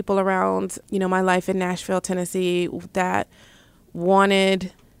life, people around, my life in Nashville, Tennessee, that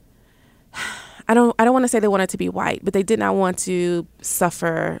wanted, I don't want to say they wanted to be white, but they did not want to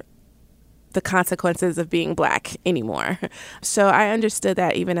suffer the consequences of being Black anymore. So I understood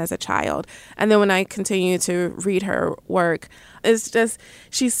that even as a child. And then when I continued to read her work,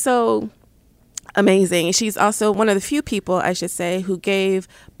 she's so amazing. She's also one of the few people, I should say, who gave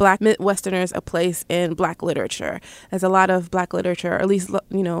Black Midwesterners a place in Black literature. There's a lot of Black literature, or at least,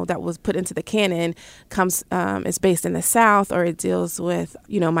 that was put into the canon, is based in the South, or it deals with,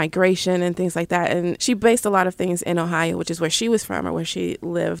 migration and things like that. And she based a lot of things in Ohio, which is where she was from or where she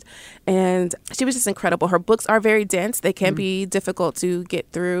lived. And she was just incredible. Her books are very dense. They can be difficult to get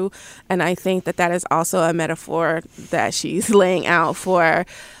through. And I think that is also a metaphor that she's laying out for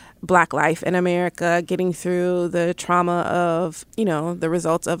Black life in America, getting through the trauma of, the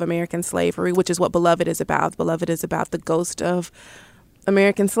results of American slavery, which is what Beloved is about. Beloved is about the ghost of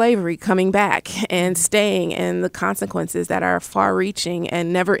American slavery coming back and staying, and the consequences that are far-reaching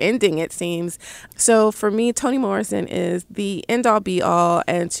and never-ending, it seems. So for me, Toni Morrison is the end-all, be-all,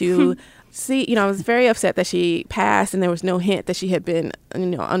 and to see, I was very upset that she passed, and there was no hint that she had been,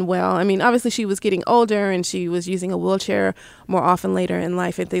 unwell. I mean, obviously she was getting older and she was using a wheelchair more often later in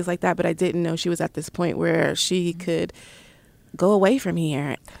life and things like that, but I didn't know she was at this point where she could go away from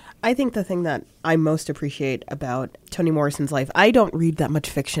here. I think the thing that I most appreciate about Toni Morrison's life, I don't read that much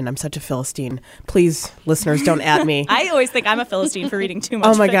fiction. I'm such a Philistine. Please, listeners, don't at me. I always think I'm a Philistine for reading too much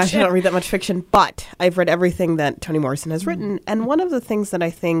fiction. Oh my fiction. gosh, I don't read that much fiction, but I've read everything that Toni Morrison has written. And one of the things that I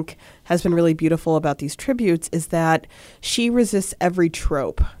think has been really beautiful about these tributes is that she resists every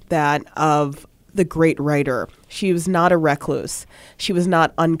trope of the great writer. She was not a recluse. She was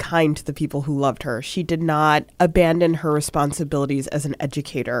not unkind to the people who loved her. She did not abandon her responsibilities as an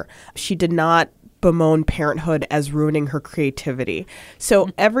educator. She did not bemoan parenthood as ruining her creativity. So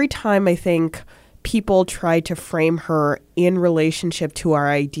every time I think people try to frame her in relationship to our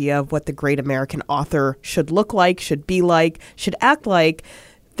idea of what the great American author should look like, should be like, should act like,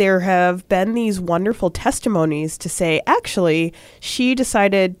 there have been these wonderful testimonies to say, actually, she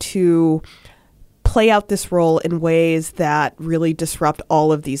decided to play out this role in ways that really disrupt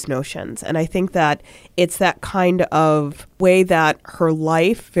all of these notions. And I think that it's that kind of way that her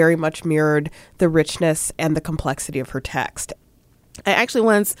life very much mirrored the richness and the complexity of her text. I actually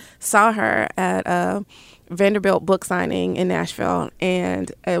once saw her at a Vanderbilt book signing in Nashville,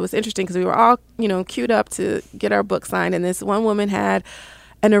 and it was interesting because we were all, queued up to get our book signed, and this one woman had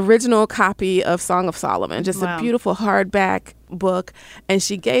an original copy of Song of Solomon, just a beautiful hardback book. And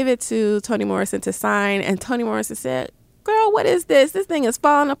she gave it to Toni Morrison to sign. And Toni Morrison said, "Girl, what is this? This thing is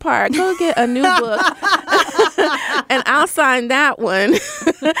falling apart. Go get a new book and I'll sign that one."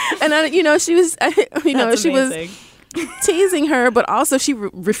 And, she was, she was teasing her, but also she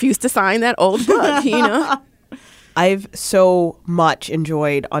refused to sign that old book, I've so much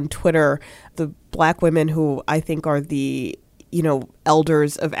enjoyed on Twitter the Black women who I think are the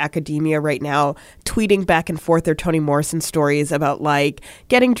elders of academia right now tweeting back and forth their Toni Morrison stories about like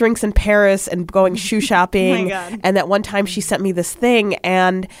getting drinks in Paris and going shoe shopping. Oh my God. And that one time she sent me this thing,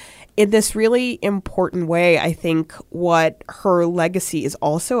 and in this really important way, I think what her legacy is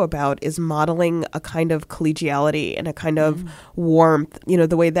also about is modeling a kind of collegiality and a kind of warmth,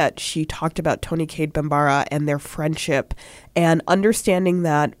 the way that she talked about Toni Cade Bambara and their friendship, and understanding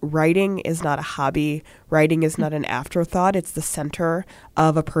that writing is not a hobby, writing is not an afterthought, it's the center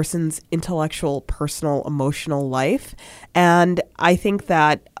of a person's intellectual, personal, emotional life. And I think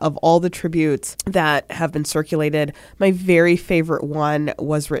that of all the tributes that have been circulated, my very favorite one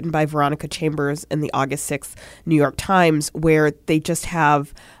was written by Veronica Chambers in the August 6th New York Times, where they just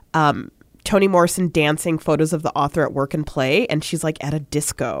have Toni Morrison dancing photos of the author at work and play, and she's like at a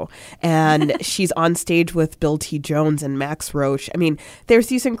disco, and she's on stage with Bill T. Jones and Max Roach. I mean, there's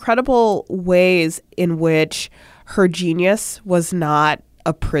these incredible ways in which her genius was not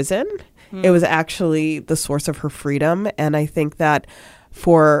a prison. It was actually the source of her freedom. And I think that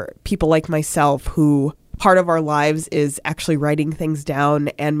for people like myself, who part of our lives is actually writing things down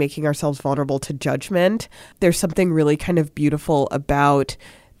and making ourselves vulnerable to judgment, there's something really kind of beautiful about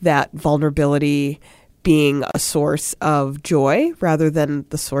that vulnerability being a source of joy rather than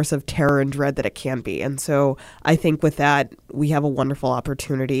the source of terror and dread that it can be. And so I think with that, we have a wonderful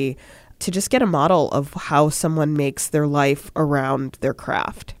opportunity to just get a model of how someone makes their life around their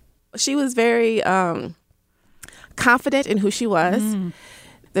craft. She was very confident in who she was.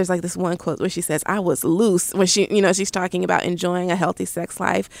 There's like this one quote where she says, "I was loose," when she's talking about enjoying a healthy sex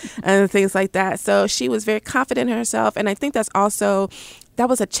life and things like that. So she was very confident in herself. And I think that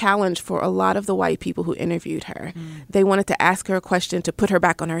was a challenge for a lot of the white people who interviewed her. They wanted to ask her a question, to put her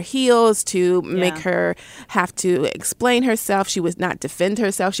back on her heels, to make her have to explain herself. She would not defend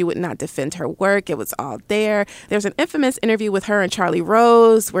herself. She would not defend her work. It was all there. There's an infamous interview with her and Charlie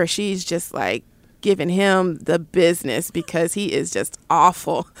Rose where she's just like giving him the business because he is just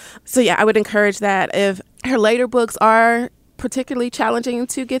awful. So yeah, I would encourage that. If her later books are particularly challenging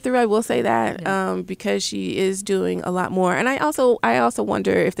to get through, I will say that, because she is doing a lot more. And I also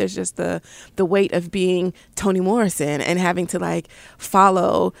wonder if there's just the weight of being Toni Morrison and having to like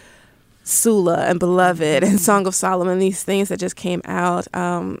follow Sula and Beloved and Song of Solomon, these things that just came out.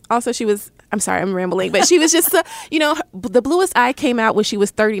 Also, she was, I'm sorry, I'm rambling, but she was just, The Bluest Eye came out when she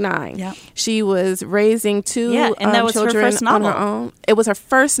was 39. Yeah. She was raising two and that was children her first novel. on her own. It was her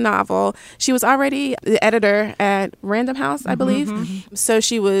first novel. She was already the editor at Random House, I believe. So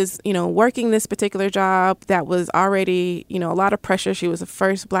she was, working this particular job that was already, a lot of pressure. She was the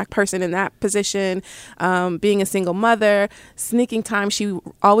first Black person in that position, being a single mother, sneaking time. She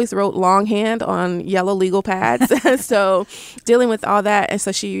always wrote longhand on yellow legal pads. So dealing with all that. And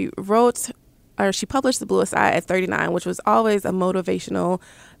so she published The Bluest Eye at 39, which was always a motivational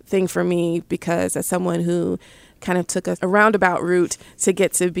thing for me, because as someone who kind of took a roundabout route to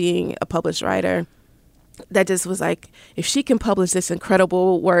get to being a published writer, that just was like, if she can publish this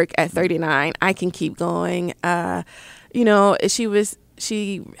incredible work at 39, I can keep going.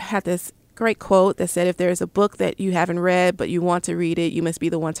 She had this great quote that said, "If there's a book that you haven't read but you want to read it, you must be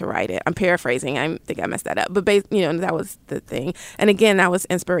the one to write it." I'm paraphrasing. I think I messed that up. But, that was the thing. And again, that was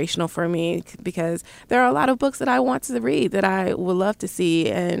inspirational for me, because there are a lot of books that I want to read that I would love to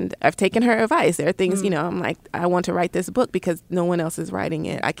see. And I've taken her advice. There are things, I'm like, I want to write this book because no one else is writing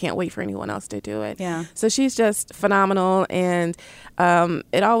it. I can't wait for anyone else to do it. Yeah. So she's just phenomenal. And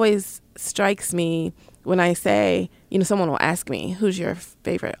it always strikes me when I say, someone will ask me, "Who's your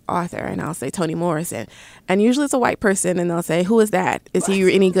favorite author?" And I'll say Toni Morrison. And usually it's a white person, and they'll say, "Who is that? Is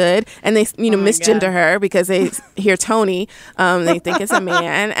he any good?" And they, misgender her because they hear Toni. They think it's a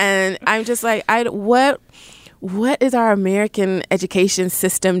man. And I'm just like, what is our American education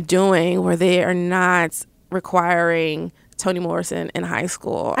system doing where they are not requiring Toni Morrison in high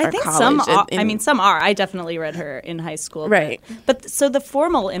school or think college? Some are. I definitely read her in high school. Right. But so the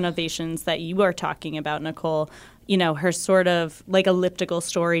formal innovations that you are talking about, Nicole, her sort of like elliptical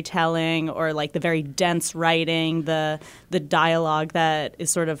storytelling, or like the very dense writing, the dialogue that is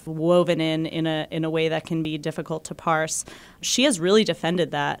sort of woven in a way that can be difficult to parse. She has really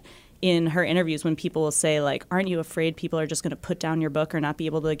defended that in her interviews when people will say, like, "Aren't you afraid people are just going to put down your book or not be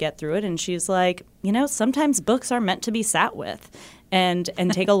able to get through it?" And she's like, sometimes books are meant to be sat with and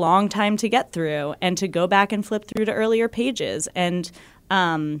take a long time to get through and to go back and flip through to earlier pages. And,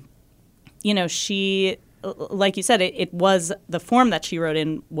 she, like you said, it was the form that she wrote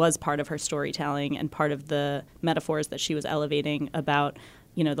in was part of her storytelling and part of the metaphors that she was elevating about,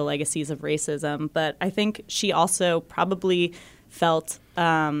 the legacies of racism. But I think she also probably felt,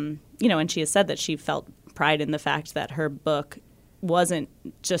 and she has said that she felt pride in the fact that her book wasn't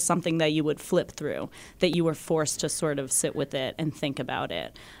just something that you would flip through, that you were forced to sort of sit with it and think about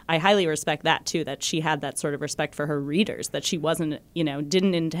it. I highly respect that, too, that she had that sort of respect for her readers, that she wasn't,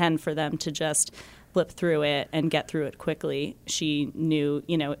 didn't intend for them to just flip through it and get through it quickly. She knew,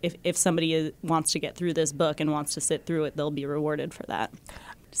 if somebody wants to get through this book and wants to sit through it, they'll be rewarded for that.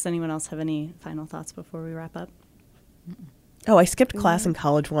 Does anyone else have any final thoughts before we wrap up? Oh, I skipped class in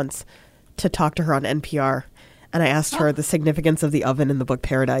college once to talk to her on NPR. And I asked her the significance of the oven in the book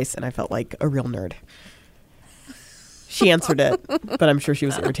Paradise, and I felt like a real nerd. She answered it, but I'm sure she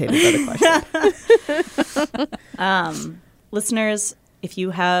was irritated by the question. Listeners, if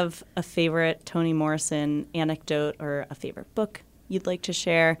you have a favorite Toni Morrison anecdote or a favorite book you'd like to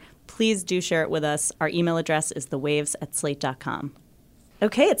share, please do share it with us. Our email address is thewaves@slate.com.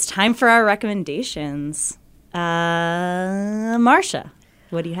 Okay, it's time for our recommendations. Marcia,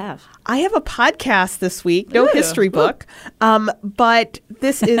 what do you have? I have a podcast this week, no history book, but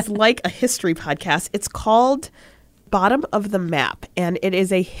this is like a history podcast. It's called Bottom of the Map, and it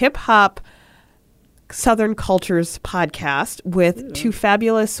is a hip-hop Southern Cultures podcast with two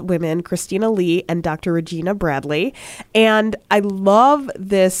fabulous women, Christina Lee and Dr. Regina Bradley. And I love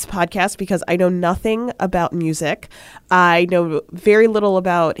this podcast because I know nothing about music. I know very little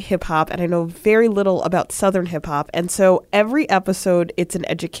about hip hop, and I know very little about Southern hip hop. And so every episode, it's an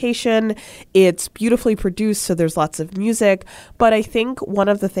education. It's beautifully produced, so there's lots of music. But I think one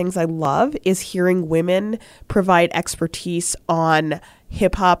of the things I love is hearing women provide expertise on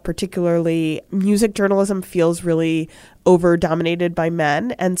hip hop, particularly music journalism, feels really over-dominated by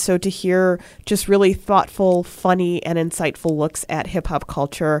men. And so to hear just really thoughtful, funny, and insightful looks at hip hop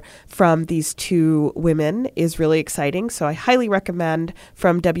culture from these two women is really exciting. So I highly recommend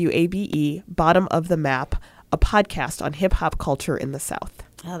from WABE, Bottom of the Map, a podcast on hip hop culture in the South.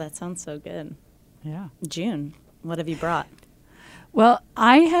 Oh, that sounds so good. Yeah. June, what have you brought? Well,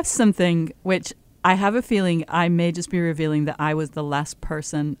 I have something which I have a feeling I may just be revealing that I was the last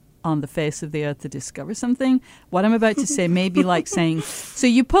person on the face of the earth to discover something. What I'm about to say may be like saying, so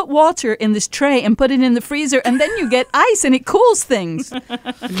you put water in this tray and put it in the freezer and then you get ice and it cools things.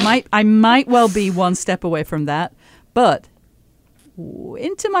 I might well be one step away from that. But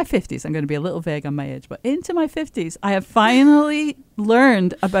into my 50s, I'm going to be a little vague on my age, but into my 50s, I have finally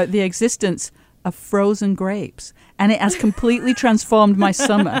learned about the existence of frozen grapes, and it has completely transformed my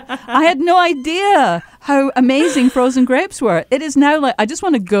summer. I had no idea how amazing frozen grapes were. It is now like I just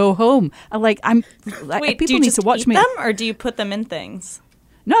want to go home. Wait, people do you need just to watch eat me. them, or do you put them in things?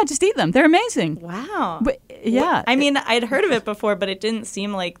 No, I just eat them. They're amazing. Wow. But yeah, I mean, I'd heard of it before, but it didn't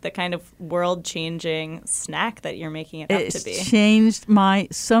seem like the kind of world-changing snack that you're making it out to be. It's changed my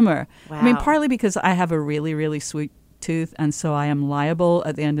summer. Wow. I mean, partly because I have a really, really sweet tooth, and so I am liable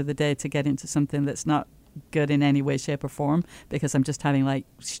at the end of the day to get into something that's not good in any way, shape, or form because I'm just having like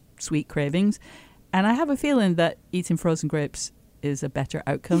sweet cravings. And I have a feeling that eating frozen grapes is a better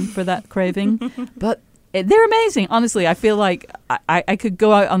outcome for that craving. But they're amazing. Honestly, I feel like I could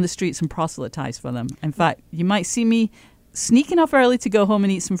go out on the streets and proselytize for them. In fact, you might see me sneaking off early to go home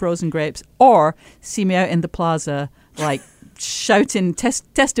and eat some frozen grapes, or see me out in the plaza like shouting,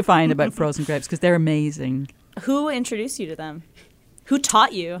 testifying about frozen grapes because they're amazing. Who introduced you to them? Who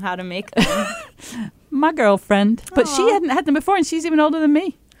taught you how to make them? My girlfriend. But she hadn't had them before, and she's even older than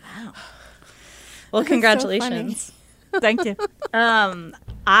me. Wow. Well, congratulations. So thank you.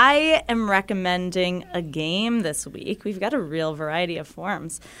 I am recommending a game this week. We've got a real variety of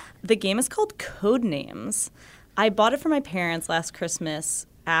forms. The game is called Codenames. I bought it for my parents last Christmas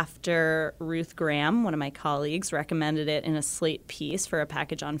after Ruth Graham, one of my colleagues, recommended it in a Slate piece for a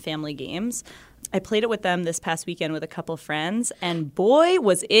package on family games. I played it with them this past weekend with a couple friends, and boy,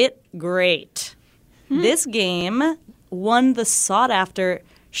 was it great. This game won the sought-after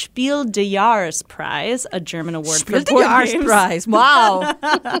Spiel des Jahres Prize, a German award for board games. Prize. Wow.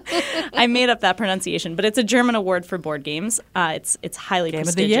 I made up that pronunciation, but it's a German award for board games. It's highly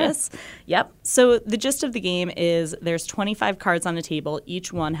prestigious. Yep. So the gist of the game is there's 25 cards on a table.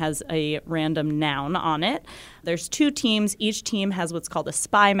 Each one has a random noun on it. There's two teams. Each team has what's called a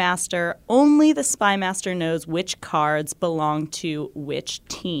spy master. Only the spy master knows which cards belong to which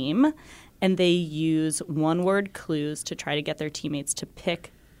team, and they use one-word clues to try to get their teammates to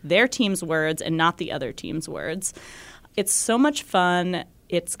pick their team's words and not the other team's words. It's so much fun.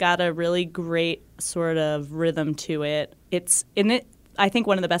 It's got a really great sort of rhythm to it. I think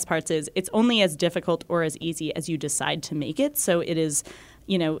one of the best parts is it's only as difficult or as easy as you decide to make it. So it is,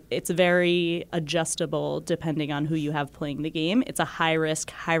 it's very adjustable depending on who you have playing the game. It's a high risk,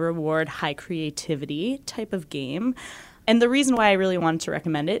 high reward, high creativity type of game. And the reason why I really wanted to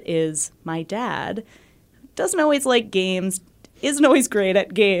recommend it is my dad doesn't always like games, isn't always great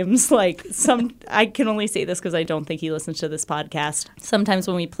at games. Like I can only say this because I don't think he listens to this podcast. Sometimes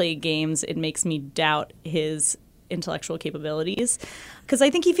when we play games, it makes me doubt his intellectual capabilities because I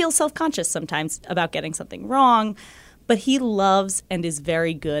think he feels self-conscious sometimes about getting something wrong. But he loves and is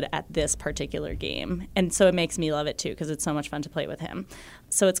very good at this particular game. And so it makes me love it, too, because it's so much fun to play with him.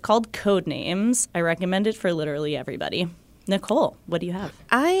 So it's called Codenames. I recommend it for literally everybody. Nicole, what do you have?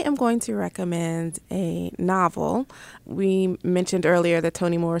 I am going to recommend a novel. We mentioned earlier that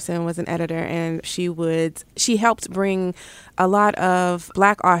Toni Morrison was an editor, and she helped bring a lot of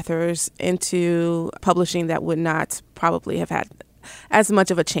Black authors into publishing that would not probably have had as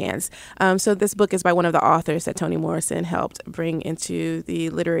much of a chance. So this book is by one of the authors that Toni Morrison helped bring into the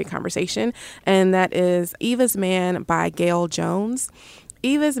literary conversation, and that is Eva's Man by Gail Jones.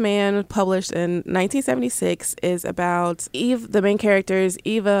 Eva's Man, published in 1976, is about Eve. The main character is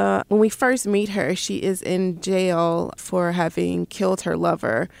Eva. When we first meet her, she is in jail for having killed her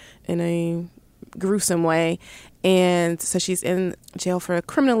lover in a gruesome way. And so she's in jail for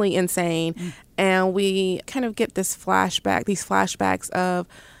criminally insane. And we kind of get these flashbacks of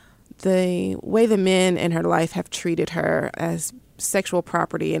the way the men in her life have treated her as sexual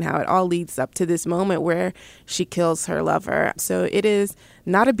property and how it all leads up to this moment where she kills her lover. So it is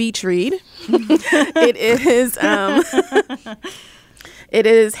not a beach read. It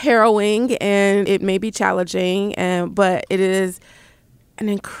is harrowing and it may be challenging, but it is an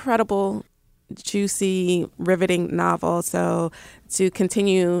incredible, juicy, riveting novel. So to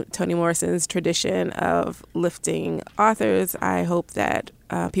continue Toni Morrison's tradition of lifting authors, I hope that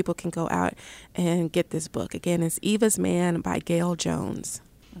people can go out and get this book. Again, it's Eva's Man by Gail Jones.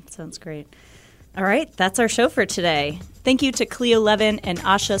 That sounds great. All right, that's our show for today. Thank you to Cleo Levin and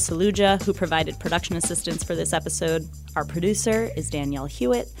Asha Saluja, who provided production assistance for this episode. Our producer is Danielle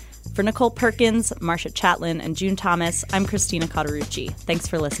Hewitt. For Nicole Perkins, Marcia Chatlin, and June Thomas, I'm Christina Cauterucci. Thanks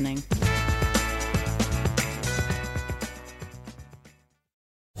for listening.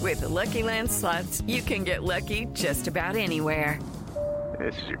 With the Lucky Land Slots, you can get lucky just about anywhere.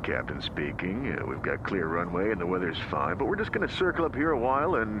 This is your captain speaking. We've got clear runway and the weather's fine, but we're just going to circle up here a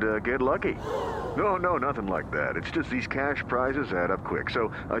while and get lucky. No, nothing like that. It's just these cash prizes add up quick.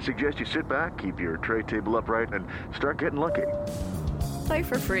 So I suggest you sit back, keep your tray table upright, and start getting lucky. Play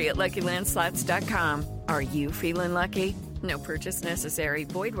for free at LuckyLandSlots.com. Are you feeling lucky? No purchase necessary.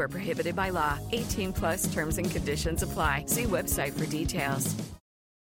 Void where prohibited by law. 18+ terms and conditions apply. See website for details.